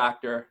naturopathic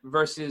doctor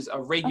versus a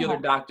regular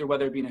doctor,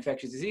 whether it be an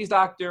infectious disease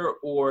doctor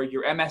or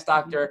your MS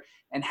doctor,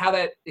 and how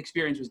that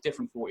experience was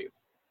different for you.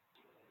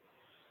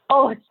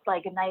 Oh, it's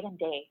like a night and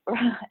day.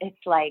 It's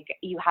like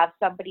you have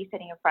somebody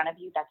sitting in front of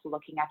you that's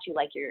looking at you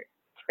like you're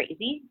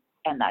crazy,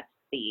 and that's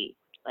the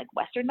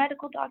Western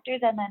medical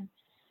doctors. And then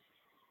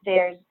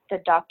there's the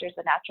doctors,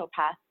 the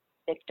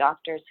naturopathic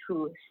doctors,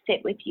 who sit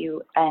with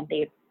you and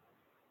they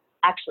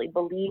actually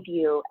believe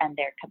you, and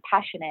they're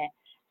compassionate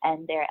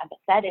and they're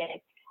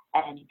empathetic,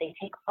 and they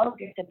take all of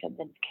your symptoms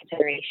into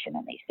consideration,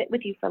 and they sit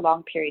with you for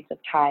long periods of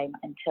time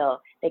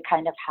until they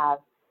kind of have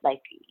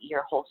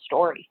your whole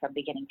story from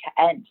beginning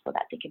to end, so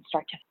that they can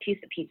start to piece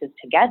the pieces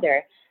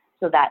together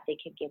so that they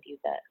can give you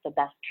the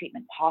best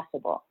treatment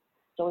possible.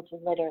 So it's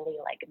literally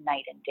like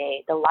night and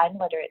day. The Lyme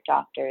literate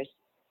doctors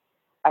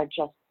are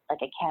just I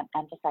can't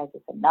emphasize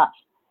this enough.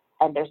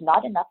 And there's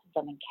not enough of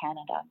them in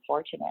Canada,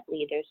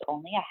 unfortunately. There's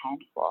only a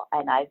handful,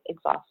 and I've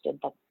exhausted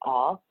them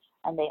all,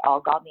 and they all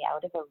got me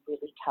out of a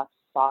really tough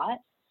spot.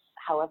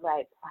 However,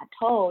 I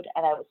plateaued,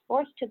 and I was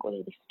forced to go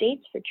to the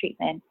States for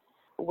treatment,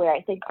 where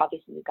I think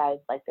obviously you guys,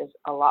 there's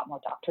a lot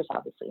more doctors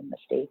obviously in the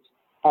States,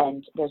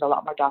 and there's a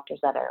lot more doctors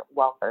that are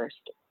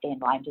well-versed in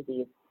Lyme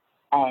disease.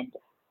 And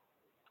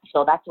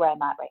so that's where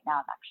I'm at right now.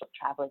 I'm actually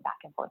traveling back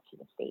and forth to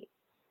the States.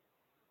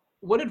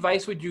 What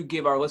advice would you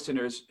give our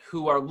listeners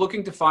who are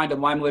looking to find a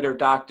Lyme literate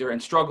doctor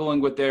and struggling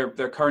with their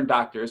current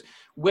doctors?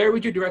 Where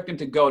would you direct them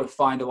to go to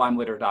find a Lyme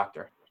literate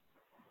doctor?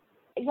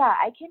 Yeah,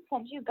 I can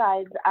send you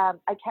guys, I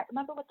can't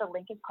remember what the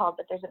link is called,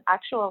 but there's an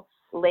actual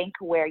link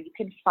where you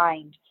can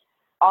find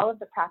all of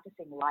the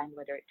practicing Lyme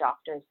literate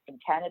doctors in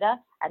Canada,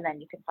 and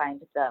then you can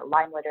find the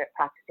Lyme literate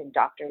practicing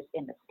doctors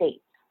in the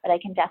States. But I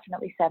can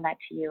definitely send that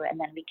to you, and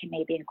then we can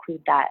maybe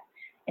include that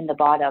in the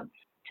bottom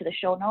to the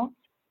show notes.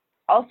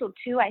 Also,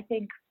 too, I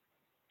think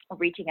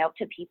reaching out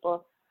to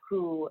people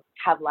who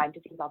have Lyme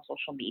disease on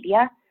social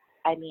media.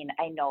 I mean,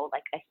 I know,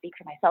 I speak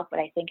for myself, but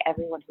I think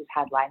everyone who's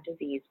had Lyme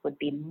disease would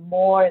be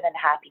more than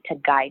happy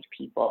to guide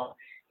people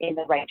in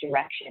the right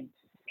direction.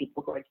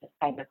 People who are just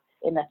kind of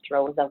in the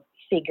throes of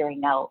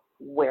figuring out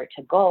where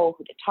to go,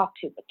 who to talk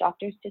to, what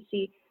doctors to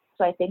see.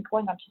 So I think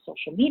going onto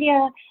social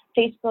media,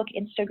 Facebook,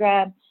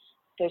 Instagram,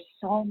 there's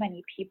so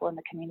many people in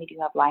the community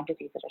who have Lyme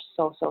disease that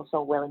are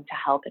so willing to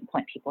help and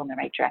point people in the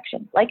right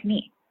direction, like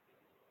me.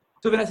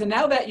 So Vanessa,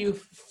 now that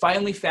you've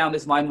finally found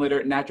this Lyme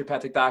literate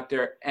naturopathic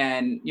doctor,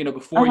 and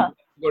before you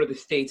go to the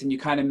States and you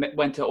kind of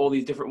went to all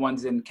these different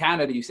ones in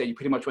Canada, you said you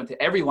pretty much went to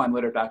every Lyme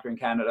literate doctor in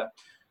Canada.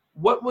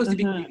 What was the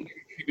beginning of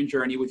your treatment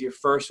journey with your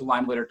first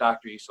Lyme literate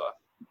doctor you saw?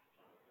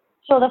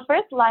 So the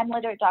first Lyme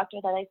literate doctor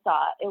that I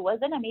saw, it was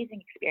an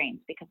amazing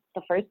experience because it's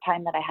the first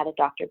time that I had a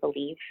doctor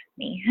believe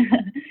me,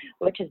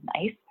 which is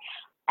nice.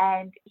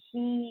 And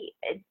he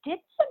did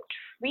some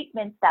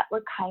treatments that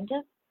were kind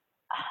of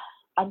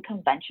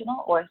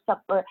unconventional, or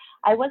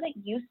I wasn't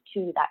used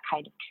to that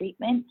kind of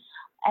treatment.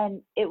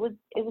 And it was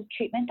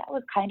treatment that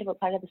was kind of a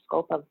part of the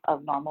scope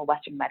of normal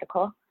Western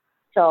medical.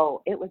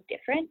 So it was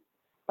different.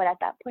 But at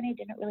that point, I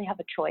didn't really have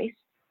a choice.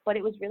 But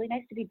it was really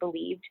nice to be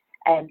believed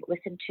and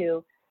listened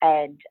to.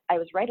 And I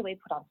was right away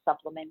put on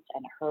supplements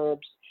and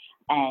herbs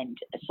and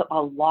so a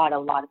lot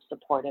of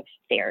supportive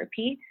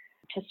therapy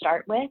to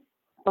start with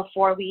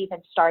before we even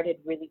started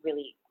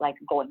really like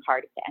going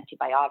hard with the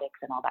antibiotics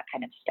and all that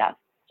kind of stuff.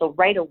 So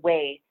right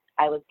away,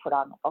 I was put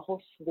on a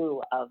whole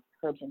slew of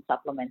herbs and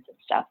supplements and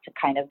stuff to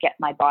kind of get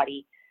my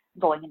body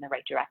going in the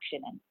right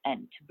direction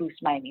and to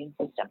boost my immune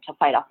system to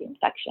fight off the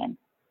infection.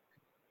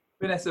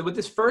 Vanessa, with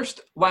this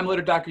first Lyme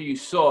literate doctor you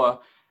saw,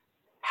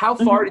 how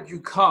far did you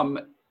come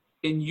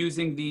in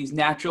using these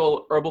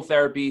natural herbal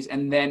therapies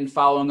and then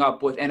following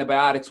up with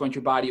antibiotics once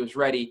your body was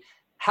ready?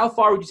 How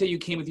far would you say you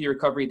came with your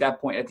recovery at that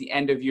point, at the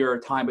end of your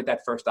time with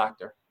that first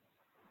doctor?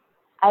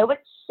 I would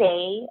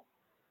say,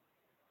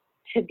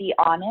 to be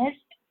honest,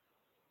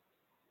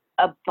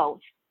 about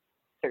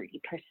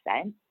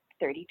 30%,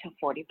 30 to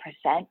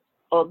 40%,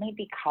 only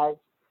because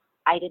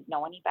I didn't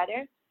know any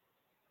better.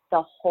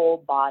 The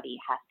whole body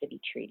has to be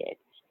treated.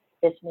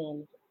 This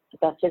means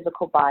the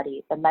physical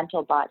body, the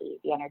mental body,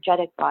 the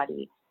energetic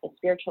body, the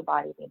spiritual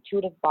body, the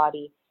intuitive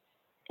body.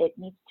 It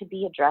needs to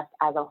be addressed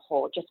as a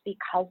whole, just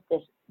because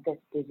this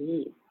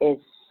disease is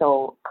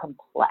so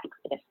complex.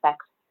 It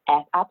affects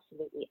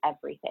absolutely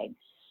everything.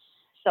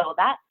 So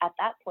that at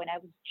that point, I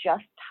was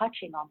just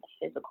touching on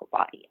the physical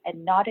body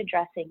and not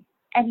addressing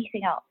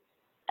anything else.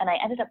 And I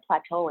ended up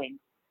plateauing.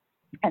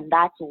 And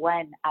that's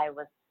when I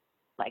was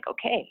like,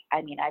 okay,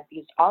 I mean, I've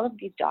used all of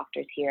these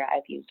doctors here.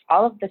 I've used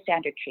all of the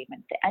standard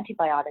treatments, the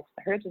antibiotics,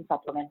 the herbs and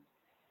supplements.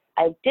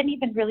 I didn't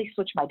even really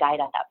switch my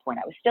diet at that point.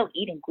 I was still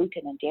eating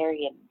gluten and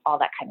dairy and all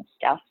that kind of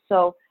stuff.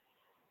 So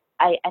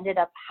I ended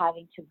up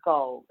having to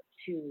go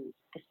to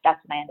that's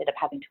when I ended up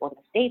having to go to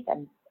the States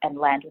and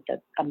land with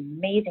the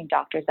amazing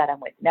doctors that I'm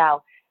with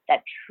now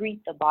that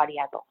treat the body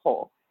as a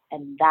whole.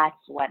 And that's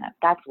where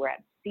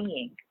I'm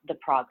seeing the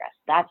progress.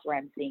 That's where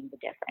I'm seeing the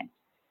difference.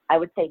 I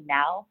would say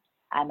now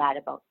I'm at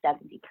about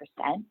 70%.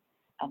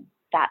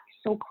 That's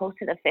so close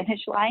to the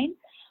finish line.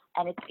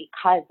 And it's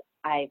because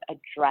I've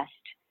addressed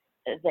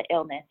the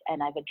illness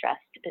and I've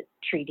addressed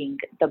treating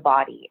the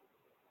body,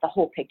 the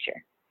whole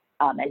picture,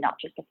 and not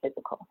just the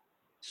physical.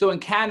 So in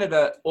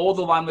Canada, all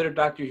the Lyme literate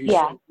doctors you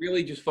saw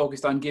really just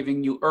focused on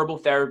giving you herbal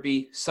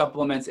therapy,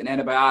 supplements, and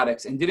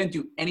antibiotics, and didn't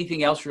do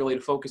anything else really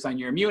to focus on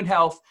your immune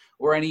health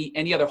or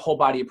any other whole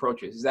body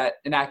approaches. Is that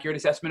an accurate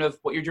assessment of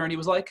what your journey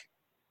was like?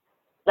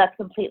 That's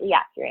completely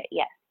accurate,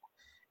 yes.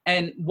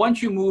 And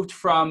once you moved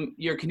from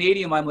your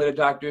Canadian Lyme literate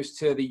doctors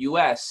to the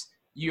U.S.,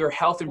 your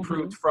health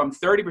improved from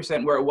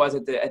 30% where it was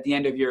at the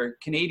end of your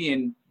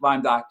Canadian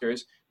Lyme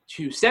doctors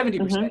to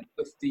 70%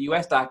 with the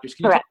U.S. doctors.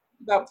 Can you talk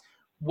about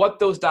what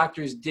those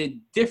doctors did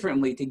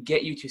differently to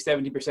get you to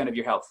 70% of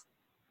your health?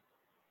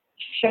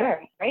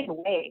 Sure. Right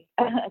away,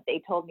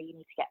 they told me you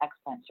need to get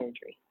explant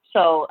surgery.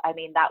 So, I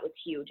mean, that was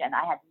huge. And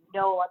I had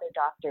no other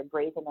doctor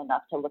brazen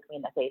enough to look me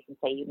in the face and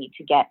say, you need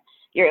to get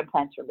your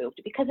implants removed,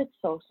 because it's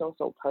so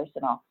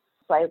personal.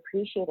 So I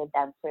appreciated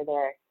them for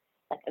their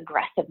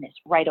aggressiveness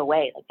right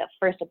away. Like the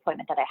first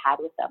appointment that I had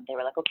with them, they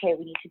were like, okay,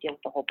 we need to deal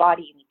with the whole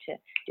body. You need to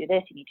do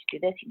this. You need to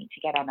do this. You need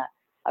to get on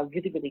a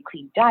really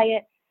clean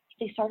diet.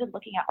 They started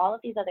looking at all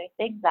of these other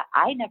things that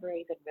I never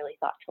even really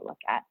thought to look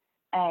at.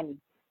 And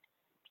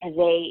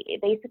they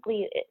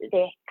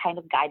kind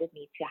of guided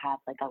me to have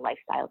like a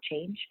lifestyle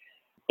change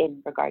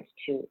in regards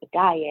to the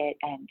diet,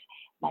 and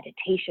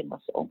meditation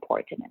was so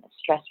important, and a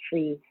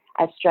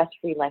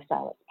stress-free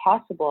lifestyle as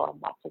possible,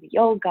 and lots of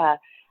yoga.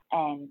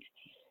 And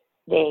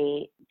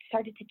they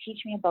started to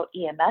teach me about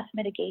EMF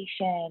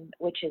mitigation,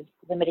 which is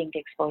limiting the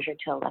exposure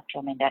to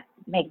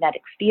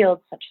electromagnetic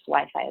fields such as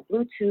Wi-Fi or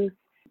Bluetooth.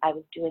 I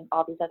was doing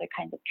all these other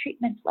kinds of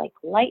treatments like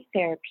light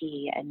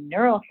therapy and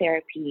neural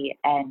therapy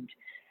and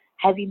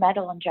heavy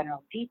metal and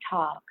general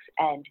detox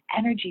and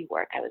energy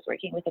work. I was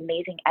working with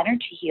amazing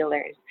energy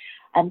healers,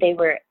 and they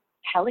were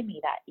telling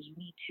me that you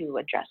need to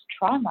address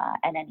trauma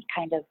and any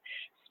kind of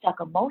stuck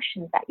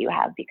emotions that you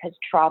have, because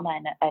trauma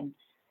and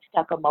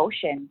stuck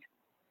emotions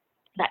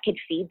that could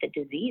feed the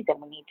disease, and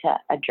we need to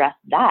address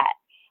that.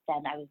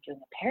 Then I was doing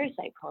a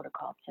parasite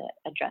protocol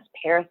to address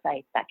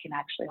parasites that can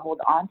actually hold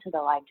on to the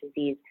Lyme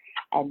disease,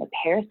 and the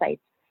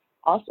parasites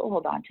also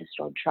hold on to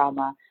stored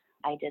trauma.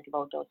 I did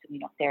low dose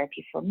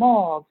immunotherapy for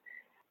mold.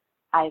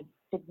 I've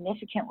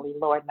significantly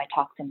lowered my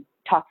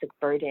toxic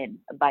burden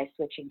by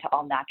switching to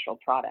all natural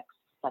products,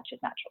 such as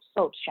natural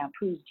soaps,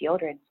 shampoos,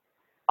 deodorants,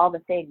 all the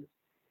things.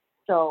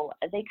 So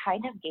they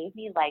kind of gave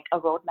me like a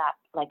roadmap,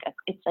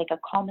 it's like a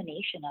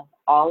culmination of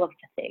all of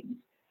the things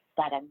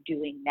that I'm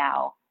doing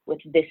now with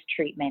this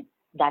treatment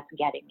that's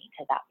getting me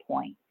to that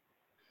point.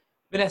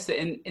 Vanessa,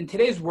 in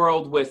today's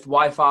world with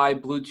Wi-Fi,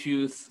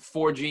 Bluetooth,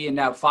 4G, and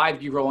now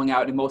 5G rolling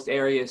out in most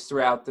areas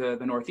throughout the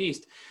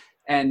Northeast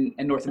and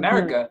North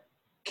America,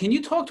 can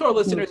you talk to our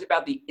listeners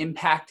about the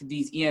impact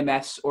these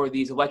EMFs or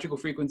these electrical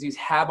frequencies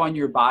have on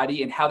your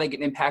body and how they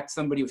can impact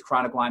somebody with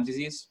chronic Lyme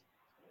disease?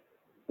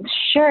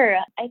 Sure.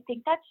 I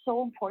think that's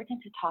so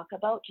important to talk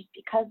about just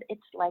because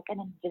it's like an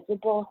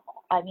invisible,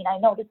 I mean, I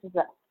know this is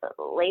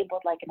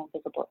labeled like an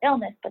invisible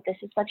illness, but this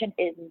is such an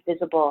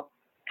invisible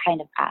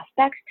kind of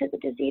aspect to the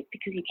disease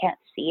because you can't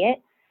see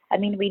it. I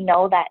mean, we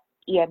know that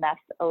EMFs,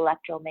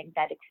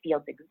 electromagnetic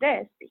fields,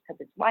 exist because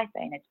it's Wi-Fi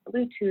and it's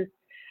Bluetooth.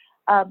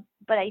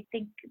 But I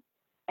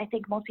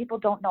think most people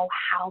don't know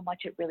how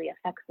much it really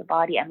affects the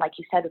body. And like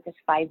you said, with this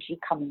 5G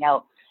coming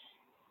out,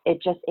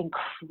 it just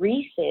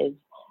increases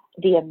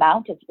the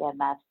amount of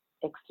EMF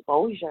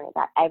exposure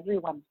that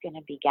everyone's going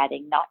to be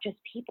getting, not just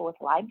people with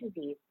Lyme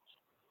disease.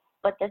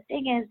 But the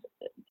thing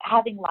is,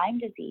 having Lyme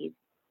disease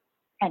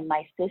and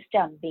my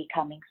system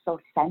becoming so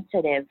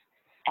sensitive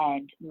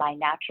and my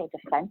natural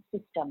defense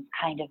system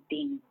kind of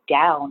being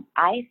down,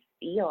 I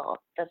feel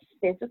the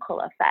physical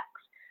effects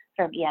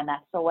from EMF.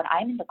 So when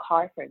I'm in the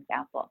car, for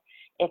example,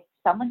 if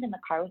someone's in the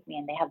car with me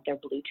and they have their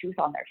Bluetooth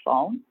on their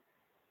phone,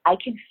 I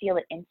can feel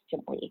it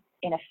instantly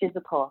in a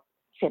physical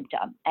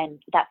symptom.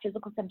 And that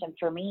physical symptom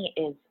for me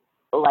is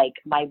like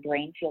my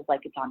brain feels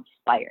like it's on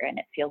fire, and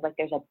it feels like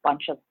there's a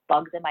bunch of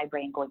bugs in my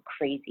brain going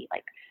crazy,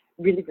 like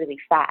really, really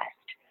fast.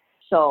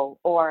 So,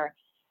 or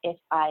if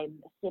I'm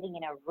sitting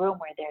in a room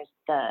where there's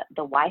the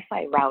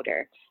Wi-Fi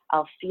router,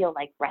 I'll feel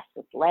like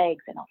restless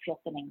legs and I'll feel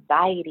some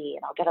anxiety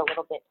and I'll get a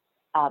little bit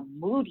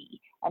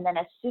moody. And then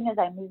as soon as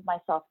I move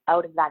myself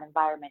out of that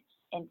environment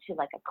into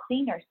like a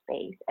cleaner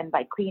space, and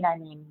by clean I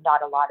mean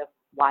not a lot of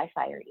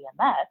Wi-Fi or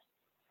EMS,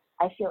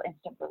 I feel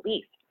instant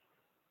relief.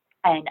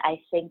 And I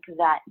think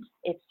that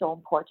it's so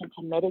important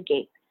to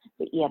mitigate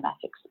the EMF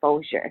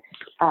exposure.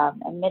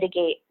 And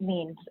mitigate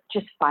means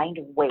just find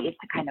ways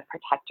to kind of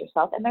protect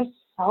yourself. And there's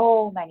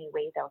so many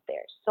ways out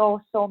there,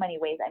 so many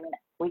ways. I mean,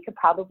 we could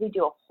probably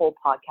do a whole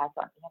podcast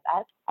on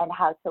EMF and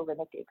how to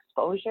limit the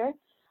exposure.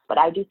 But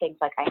I do things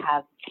like I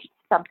have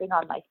something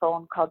on my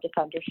phone called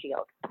Defender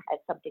Shield. I have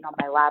something on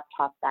my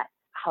laptop that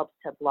helps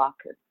to block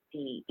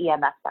the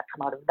EMFs that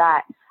come out of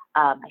that.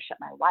 I shut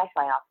my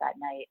Wi-Fi off at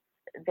night.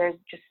 There's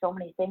just so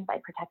many things. I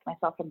protect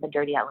myself from the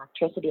dirty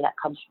electricity that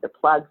comes through the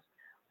plugs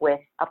with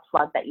a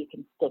plug that you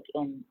can stick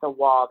in the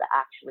wall that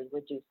actually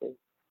reduces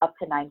up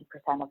to 90%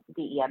 of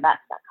the EMFs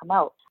that come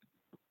out.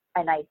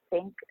 And I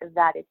think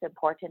that it's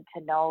important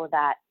to know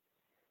that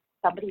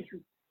somebody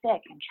who's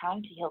sick and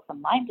trying to heal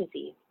from Lyme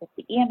disease, with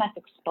the EMF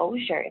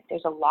exposure, if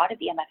there's a lot of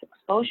EMF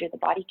exposure, the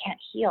body can't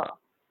heal.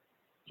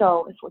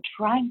 So if we're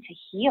trying to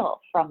heal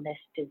from this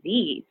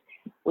disease,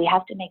 we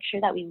have to make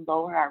sure that we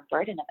lower our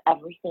burden of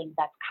everything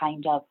that's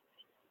kind of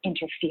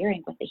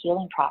interfering with the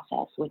healing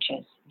process, which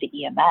is the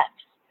EMFs,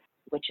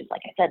 which is,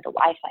 like I said, the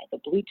Wi-Fi, the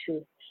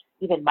Bluetooth,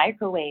 even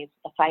microwaves,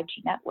 the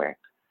 5G network,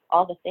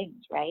 all the things,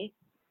 right?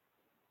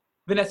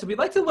 Vanessa, we'd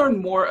like to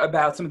learn more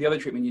about some of the other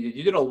treatment you did.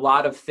 You did a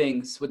lot of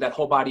things with that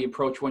whole body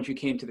approach once you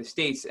came to the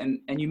States. And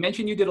you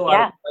mentioned you did a lot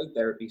of light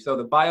therapy. So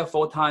the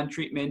biophoton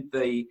treatment,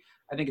 I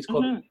think it's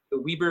called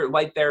the Weber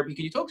light therapy.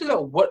 Can you talk to us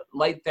about what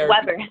light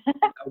therapy?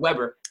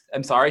 Weber.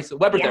 I'm sorry. So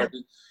Weber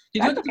therapy.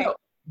 Can you talk about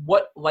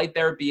what light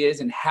therapy is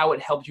and how it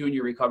helped you in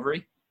your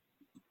recovery?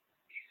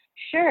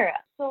 Sure.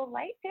 So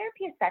light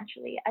therapy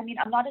essentially, I mean,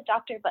 I'm not a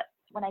doctor, but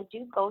when I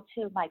do go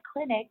to my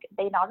clinic,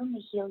 they not only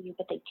heal you,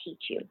 but they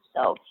teach you.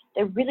 So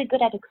they're really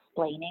good at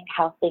explaining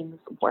how things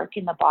work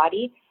in the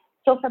body.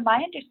 So from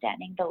my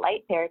understanding, the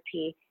light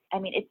therapy, I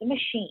mean, it's a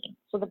machine.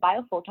 So the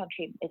biophoton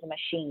treatment is a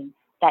machine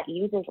that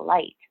uses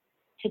light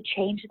to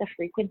change the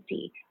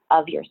frequency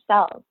of your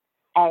cells.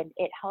 And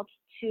it helps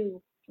to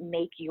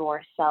make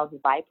your cells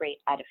vibrate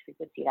at a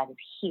frequency that is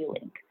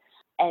healing.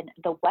 And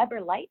the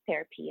Weber light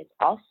therapy is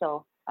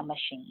also a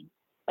machine,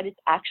 but it's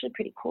actually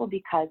pretty cool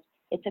because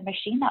it's a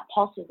machine that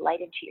pulses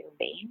light into your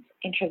veins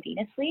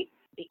intravenously.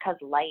 Because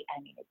light,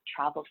 I mean, it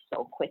travels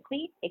so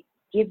quickly, it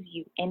gives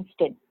you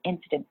instant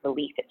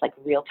relief. It's like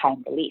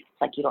real-time relief.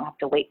 It's like you don't have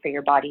to wait for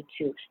your body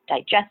to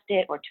digest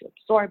it or to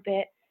absorb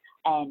it.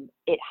 And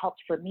it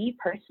helps, for me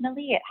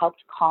personally, it helps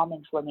calm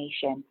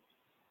inflammation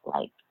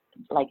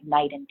like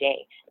night and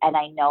day. And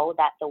I know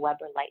that the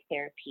Weber light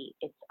therapy,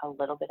 it's a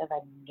little bit of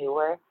a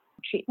newer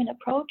treatment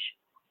approach,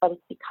 but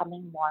it's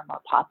becoming more and more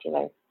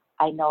popular.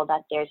 I know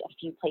that there's a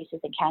few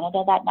places in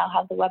Canada that now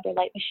have the Weber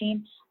light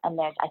machine, and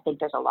I think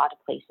there's a lot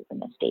of places in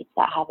the States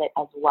that have it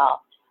as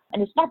well.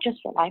 And it's not just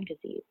for Lyme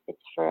disease,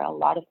 it's for a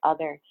lot of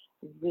other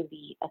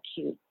really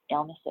acute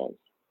illnesses.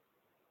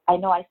 I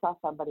know I saw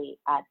somebody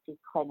at the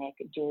clinic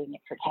doing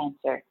it for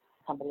cancer.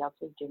 Somebody else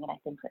was doing it, I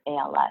think, for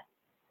ALS.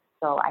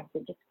 So I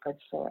think it's good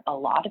for a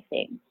lot of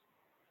things.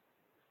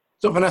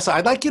 So Vanessa,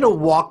 I'd like you to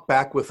walk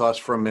back with us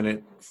for a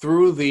minute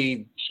through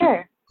the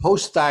Sure.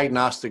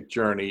 post-diagnostic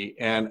journey.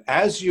 And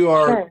as you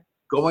are Sure.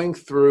 going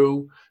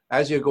through,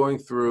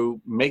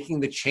 making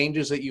the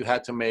changes that you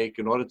had to make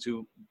in order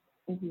to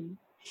Mm-hmm.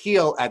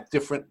 heal at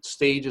different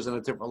stages and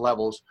at different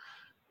levels,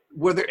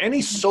 were there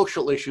any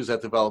social issues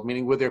that developed?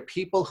 Meaning, were there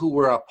people who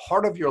were a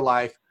part of your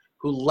life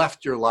who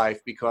left your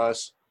life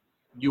because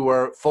you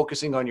were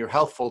focusing on your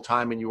health full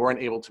time and you weren't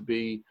able to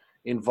be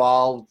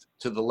involved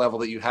to the level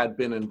that you had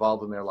been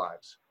involved in their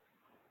lives?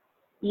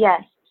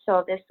 Yes.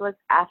 So this was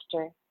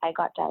after I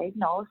got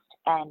diagnosed,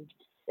 and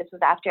this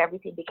was after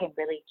everything became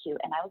really acute,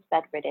 and I was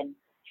bedridden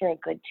for a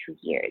good 2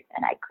 years,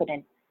 and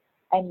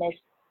I missed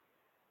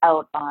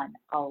out on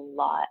a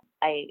lot.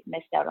 I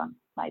missed out on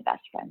my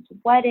best friend's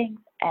weddings,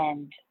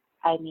 and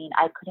I mean,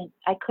 I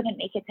couldn't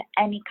make it to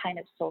any kind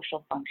of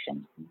social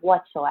functions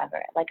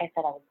whatsoever. Like I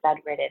said, I was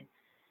bedridden.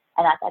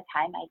 And at that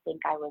time, I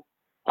think I was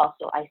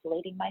also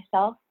isolating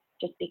myself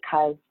just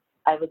because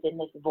I was in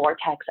this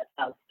vortex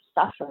of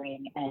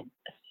suffering and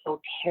so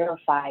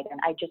terrified.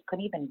 And I just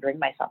couldn't even bring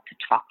myself to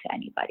talk to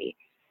anybody.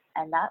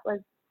 And that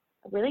was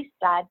a really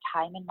sad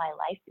time in my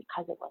life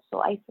because it was so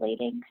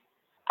isolating.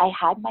 I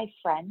had my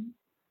friends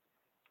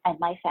and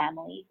my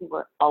family who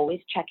were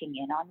always checking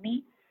in on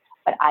me,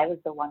 but I was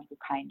the one who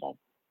kind of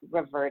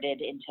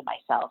reverted into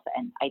myself,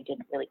 and I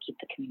didn't really keep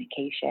the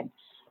communication.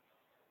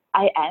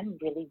 I am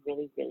really,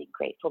 really, really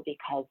grateful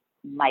because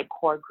my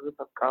core group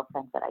of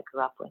girlfriends that I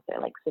grew up with,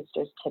 they're like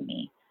sisters to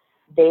me.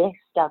 They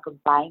stuck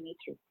by me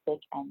through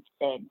thick and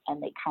thin,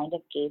 and they kind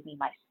of gave me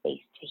my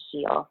space to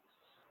heal.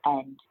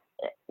 And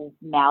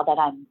now that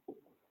I'm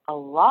a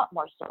lot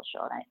more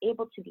social and I'm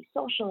able to be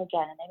social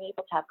again and I'm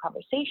able to have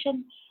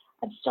conversation,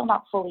 I'm still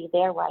not fully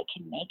there where I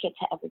can make it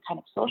to every kind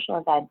of social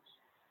event.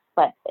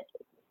 But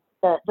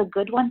the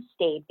good ones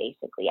stayed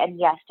basically. And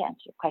yes, to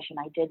answer your question,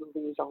 I did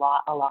lose a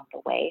lot along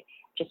the way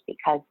just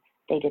because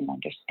they didn't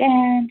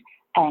understand.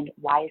 And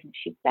why isn't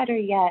she better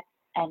yet?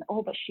 And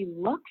oh, but she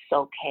looks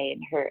okay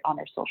on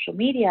her social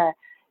media.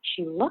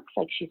 She looks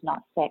like she's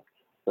not sick.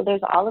 So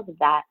there's all of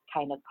that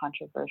kind of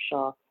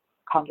controversial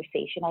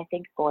conversation, I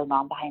think, going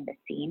on behind the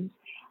scenes.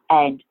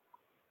 And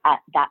at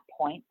that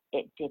point,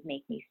 it did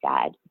make me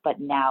sad, but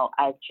now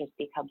I've just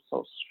become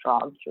so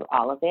strong through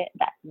all of it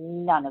that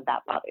none of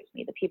that bothers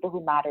me. The people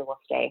who matter will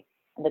stay,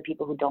 and the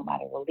people who don't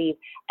matter will leave.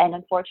 And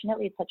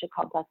unfortunately, it's such a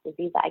complex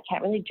disease that I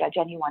can't really judge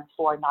anyone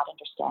for not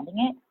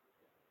understanding it.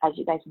 As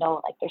you guys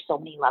know, like there's so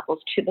many levels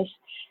to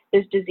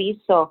this disease,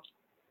 so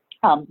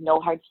no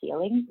hard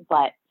feelings.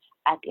 But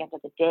at the end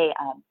of the day,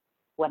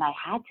 when I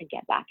had to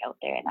get back out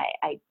there and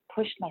I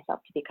pushed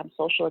myself to become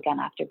social again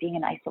after being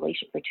in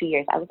isolation for 2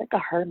 years, I was like a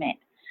hermit.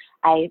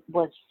 I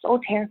was so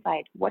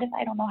terrified. What if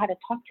I don't know how to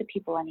talk to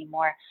people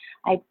anymore?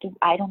 I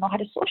don't know how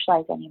to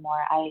socialize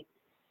anymore.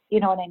 You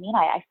know what I mean?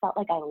 I felt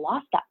like I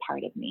lost that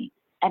part of me,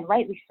 and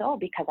rightly so,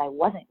 because I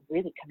wasn't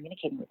really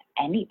communicating with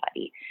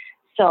anybody.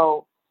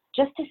 So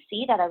just to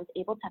see that I was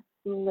able to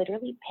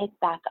literally pick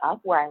back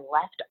up where I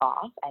left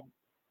off, and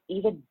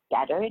even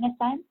better in a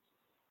sense,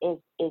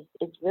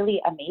 is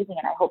really amazing.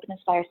 And I hope it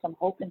inspires some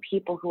hope in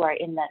people who are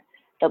in the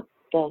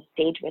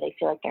stage where they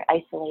feel like they're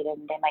isolated,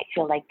 and they might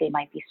feel like they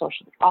might be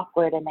socially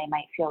awkward, and they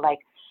might feel like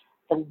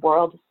the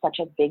world is such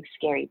a big,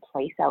 scary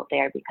place out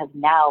there because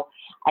now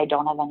I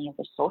don't have any of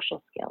the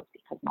social skills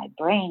because my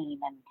brain,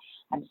 and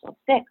I'm so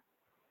sick.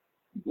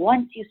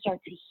 Once you start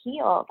to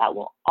heal, that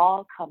will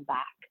all come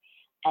back.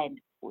 And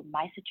with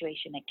my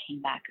situation, it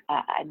came back.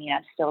 I mean,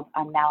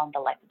 I'm now in the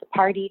life of the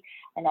party,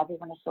 and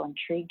everyone is so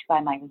intrigued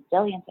by my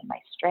resilience and my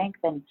strength.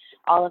 And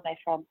all of my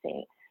friends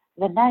say,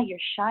 Vanessa, you're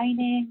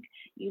shining.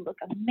 You look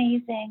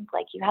amazing.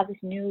 Like you have this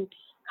new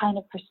kind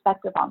of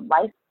perspective on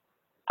life.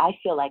 I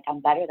feel like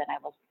I'm better than I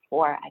was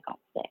before I got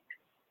sick.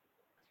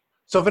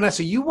 So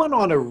Vanessa, you went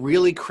on a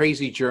really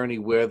crazy journey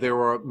where there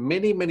were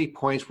many, many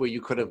points where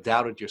you could have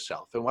doubted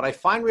yourself. And what I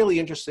find really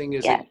interesting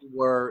is that you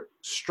were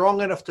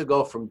strong enough to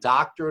go from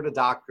doctor to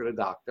doctor to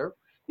doctor,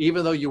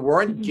 even though you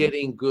weren't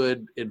getting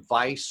good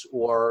advice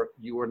or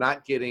you were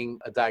not getting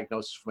a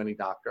diagnosis from any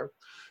doctor.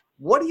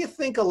 What do you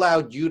think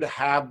allowed you to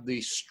have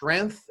the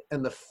strength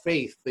and the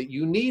faith that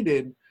you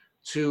needed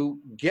to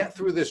get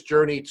through this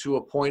journey to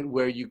a point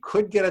where you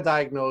could get a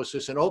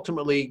diagnosis and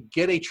ultimately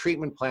get a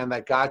treatment plan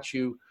that got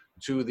you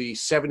to the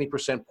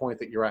 70% point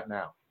that you're at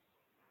now?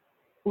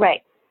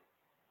 Right.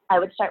 I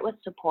would start with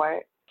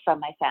support from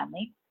my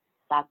family.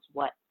 That's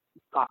what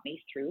got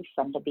me through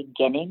from the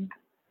beginning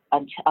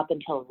up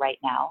until right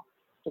now.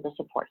 So the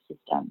support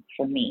system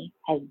for me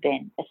has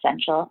been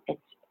essential.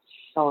 It's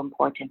so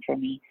important for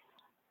me.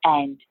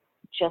 And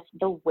just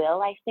the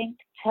will, I think,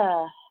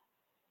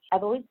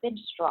 I've always been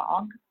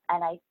strong.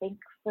 And I think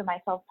for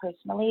myself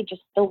personally,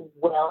 just the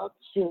will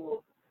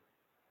to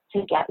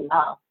get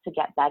well, to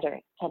get better,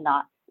 to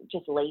not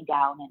just lay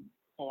down and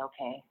say,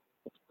 okay,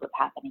 this is what's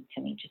happening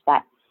to me. Just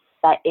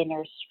that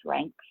inner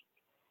strength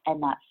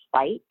and that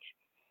fight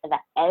that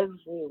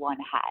everyone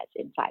has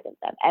inside of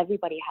them.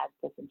 Everybody has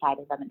this inside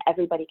of them, and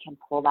everybody can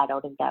pull that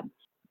out of them.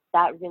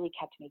 that really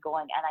kept me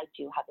going. And I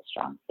do have a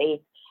strong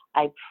faith.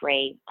 I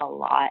pray a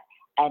lot,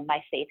 and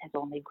my faith has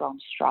only grown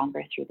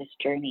stronger through this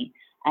journey.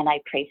 And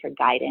I pray for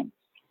guidance,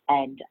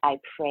 and I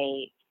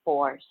pray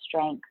for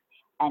strength,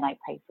 and I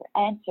pray for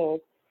answers.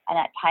 And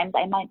at times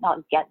I might not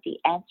get the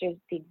answers,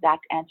 the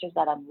exact answers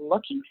that I'm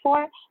looking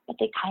for, but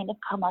they kind of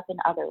come up in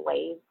other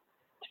ways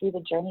through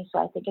the journey. So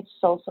I think it's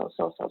so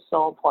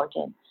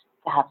important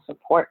to have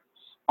support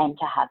and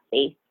to have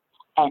faith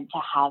and to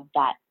have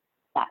that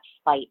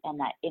fight and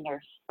that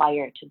inner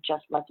fire to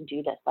just, let's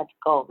do this, let's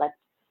go,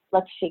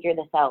 let's figure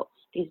this out.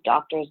 These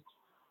doctors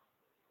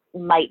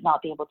might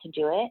not be able to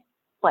do it,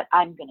 but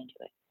I'm going to do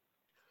it.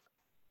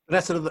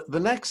 Vanessa, the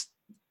next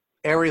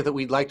area that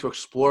we'd like to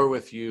explore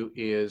with you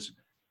is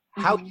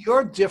how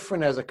you're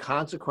different as a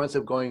consequence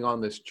of going on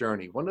this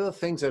journey. One of the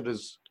things that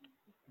is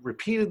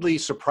repeatedly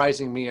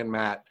surprising me and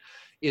Matt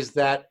is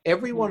that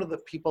every one of the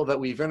people that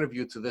we've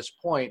interviewed to this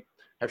point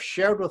have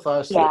shared with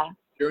us that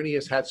the journey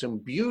has had some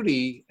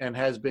beauty and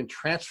has been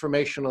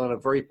transformational in a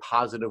very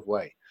positive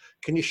way.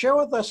 Can you share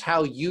with us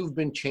how you've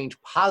been changed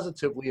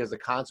positively as a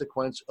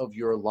consequence of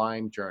your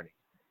Lyme journey?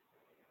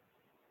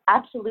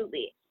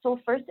 Absolutely. So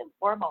first and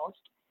foremost,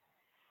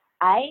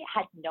 I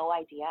had no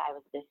idea I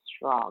was this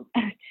strong,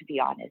 to be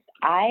honest.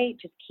 I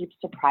just keep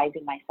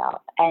surprising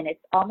myself. And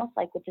it's almost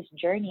like with this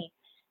journey,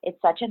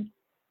 it's such an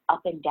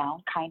up and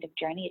down kind of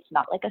journey. It's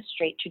not like a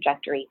straight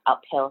trajectory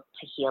uphill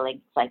to healing.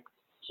 It's like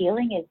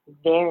healing is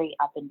very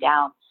up and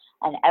down.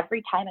 And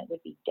every time it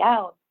would be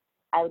down,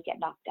 I would get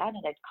knocked down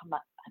and I'd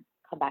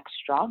come back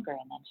stronger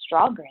and then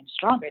stronger and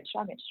stronger and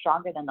stronger and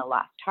stronger than the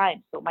last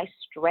time. So my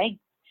strength,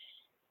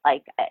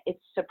 like, it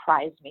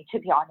surprised me,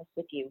 to be honest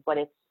with you, but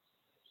it's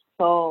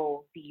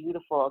so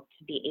beautiful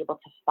to be able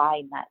to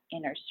find that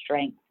inner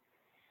strength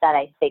that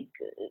I think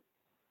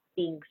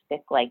being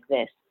sick like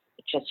this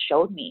just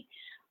showed me.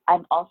 I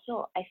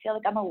feel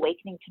like I'm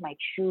awakening to my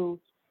true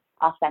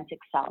authentic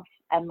self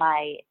and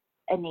my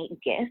innate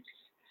gifts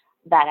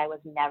that I was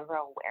never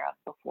aware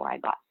of before I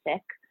got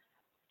sick.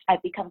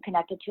 I've become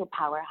connected to a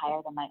power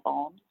higher than my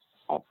own.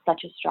 I have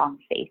such a strong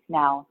faith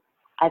now.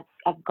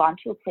 I've gone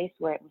to a place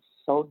where it was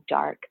so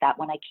dark that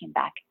when I came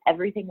back,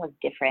 everything was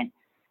different.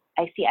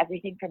 I see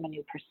everything from a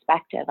new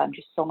perspective. I'm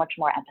just so much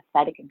more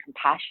empathetic and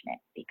compassionate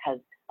because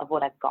of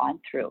what I've gone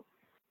through.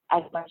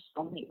 I've learned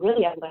so many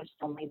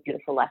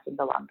beautiful lessons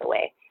along the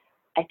way.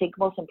 I think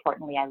most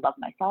importantly, I love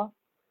myself.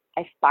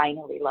 I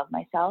finally love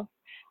myself.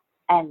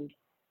 And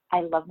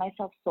I love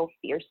myself so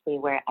fiercely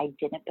where I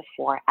didn't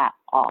before at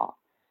all.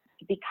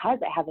 Because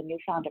I have a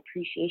newfound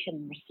appreciation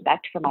and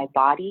respect for my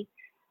body,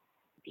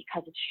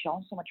 because it's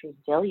shown so much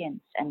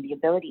resilience and the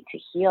ability to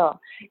heal,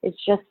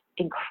 it's just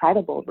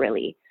incredible,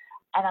 really.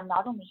 And I'm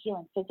not only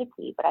healing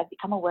physically, but I've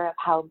become aware of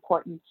how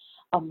important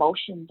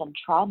emotions and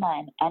trauma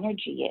and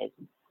energy is,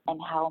 and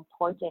how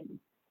important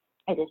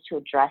it is to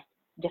address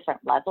different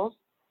levels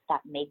that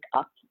make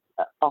up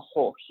a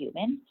whole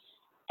human.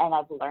 And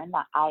I've learned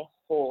that I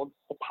hold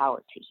the power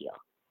to heal,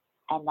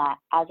 and that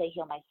as I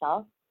heal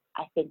myself,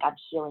 I think I'm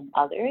healing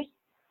others.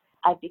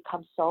 I've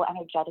become so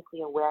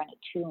energetically aware and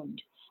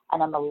attuned,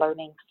 and I'm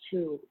learning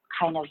to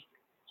kind of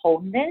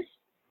hone this.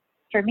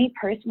 For me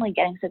personally,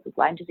 getting sick with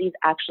Lyme disease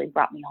actually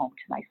brought me home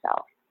to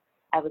myself.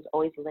 I was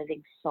always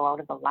living so out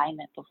of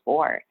alignment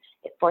before.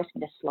 It forced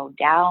me to slow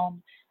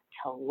down,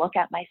 to look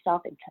at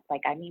myself, and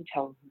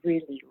to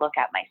really look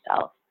at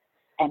myself,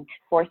 and to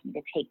force me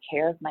to take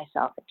care of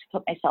myself and to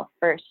put myself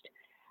first.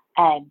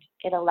 And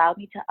it allowed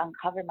me to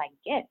uncover my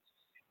gifts,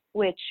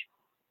 which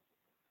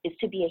is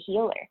to be a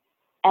healer.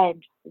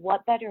 And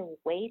what better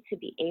way to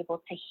be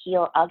able to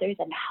heal others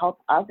and help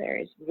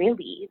others,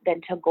 really,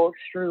 than to go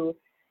through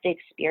the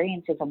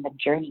experiences and the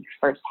journey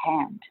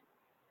firsthand.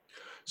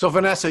 So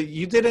Vanessa,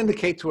 you did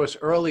indicate to us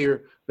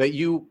earlier that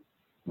you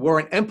were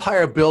an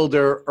empire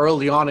builder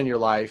early on in your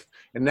life,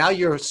 and now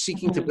you're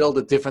seeking to build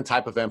a different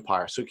type of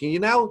empire. So can you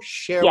now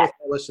share with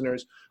our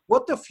listeners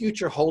what the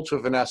future holds for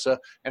Vanessa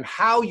and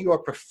how your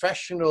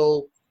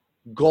professional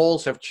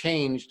goals have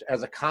changed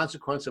as a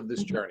consequence of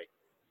this journey?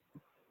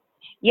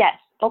 Yes.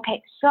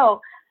 Okay. So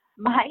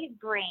my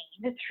brain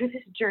through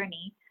this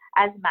journey,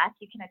 as Matt,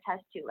 you can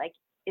attest to, like,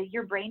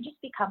 your brain just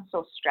becomes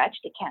so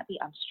stretched, it can't be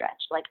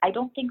unstretched. Like, I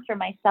don't think for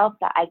myself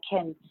that I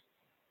can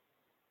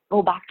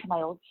go back to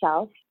my old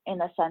self, in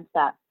the sense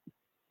that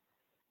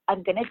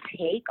I'm going to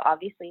take,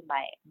 obviously,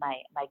 my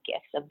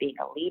gifts of being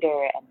a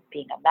leader and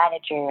being a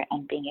manager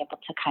and being able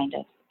to kind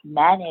of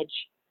manage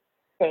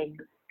things.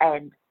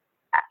 And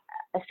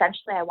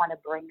essentially, I want to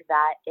bring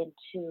that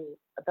into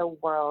the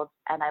world,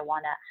 and I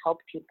want to help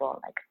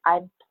people. Like,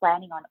 I'm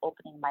planning on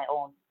opening my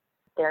own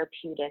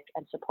therapeutic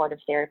and supportive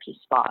therapy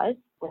spas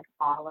with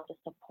all of the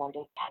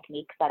supportive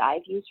techniques that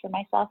I've used for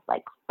myself,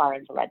 like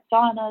far-infrared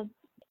saunas,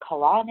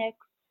 colonics,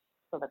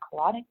 so the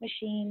colonic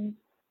machines,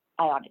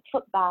 ionic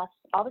foot baths,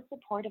 all the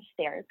supportive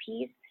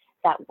therapies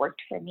that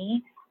worked for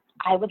me.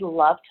 I would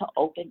love to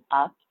open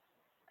up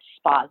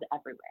spas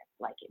everywhere,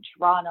 like in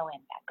Toronto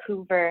and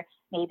Vancouver,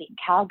 maybe in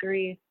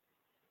Calgary,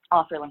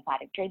 offer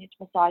lymphatic drainage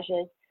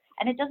massages.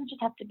 And it doesn't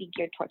just have to be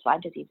geared towards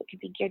Lyme disease. It could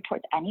be geared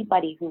towards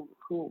anybody who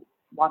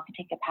want to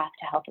take a path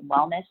to health and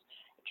wellness.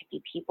 It could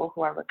be people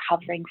who are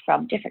recovering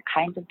from different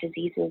kinds of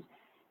diseases.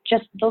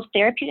 Just those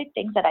therapeutic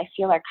things that I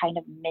feel are kind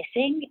of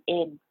missing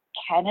in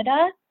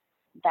Canada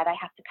that I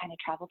have to kind of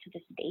travel to the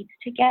States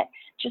to get,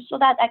 just so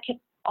that could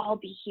all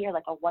be here,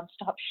 like a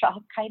one-stop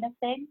shop kind of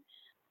thing.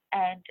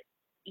 And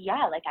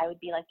yeah, like I would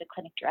be like the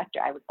clinic director.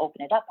 I would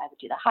open it up. I would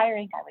do the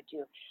hiring. I would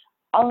do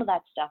all of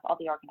that stuff, all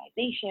the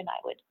organization.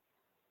 I would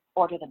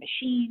order the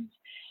machines,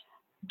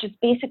 just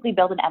basically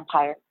build an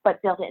empire,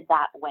 but build it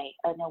that way,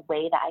 in a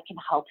way that I can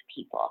help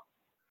people.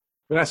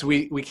 Vanessa,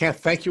 we can't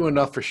thank you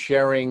enough for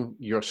sharing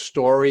your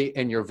story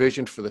and your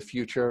vision for the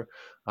future.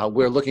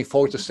 We're looking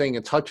forward to staying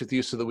in touch with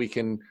you so that we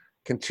can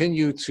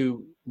continue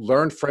to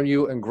learn from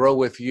you and grow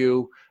with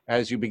you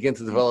as you begin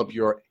to develop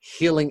your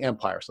healing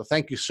empire. So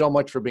thank you so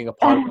much for being a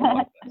part of the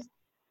podcast.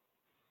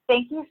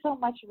 Thank you so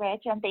much,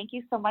 Rich, and thank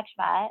you so much,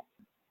 Matt.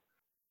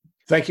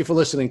 Thank you for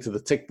listening to the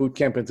Tick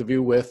Bootcamp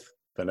interview with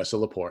Vanessa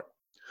Laporte.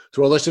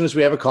 To our listeners,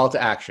 we have a call to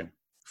action.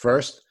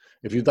 First,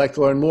 if you'd like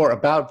to learn more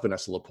about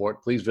Vanessa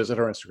Laporte, please visit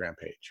her Instagram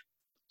page.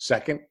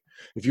 Second,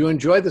 if you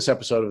enjoyed this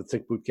episode of the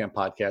Tick Bootcamp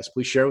podcast,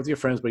 please share it with your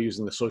friends by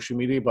using the social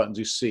media buttons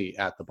you see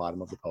at the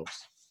bottom of the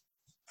post.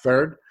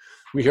 Third,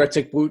 we here at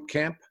Tick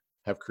Bootcamp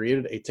have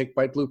created a Tick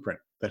Bite blueprint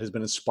that has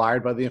been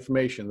inspired by the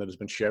information that has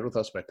been shared with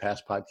us by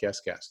past podcast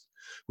guests.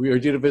 We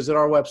urge you to visit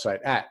our website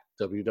at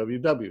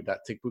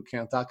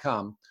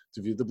www.tickbootcamp.com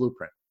to view the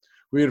blueprint.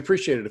 We would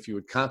appreciate it if you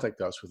would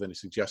contact us with any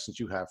suggestions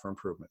you have for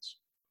improvements.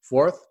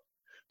 Fourth,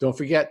 don't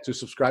forget to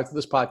subscribe to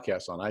this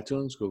podcast on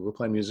iTunes, Google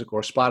Play Music,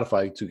 or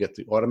Spotify to get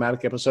the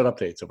automatic episode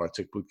updates of our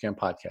Tick Bootcamp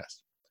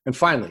podcast. And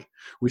finally,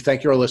 we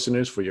thank your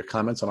listeners for your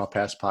comments on our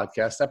past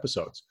podcast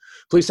episodes.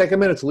 Please take a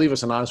minute to leave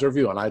us an honest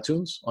review on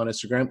iTunes, on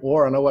Instagram,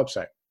 or on our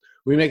website.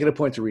 We make it a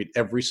point to read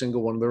every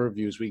single one of the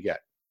reviews we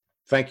get.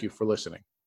 Thank you for listening.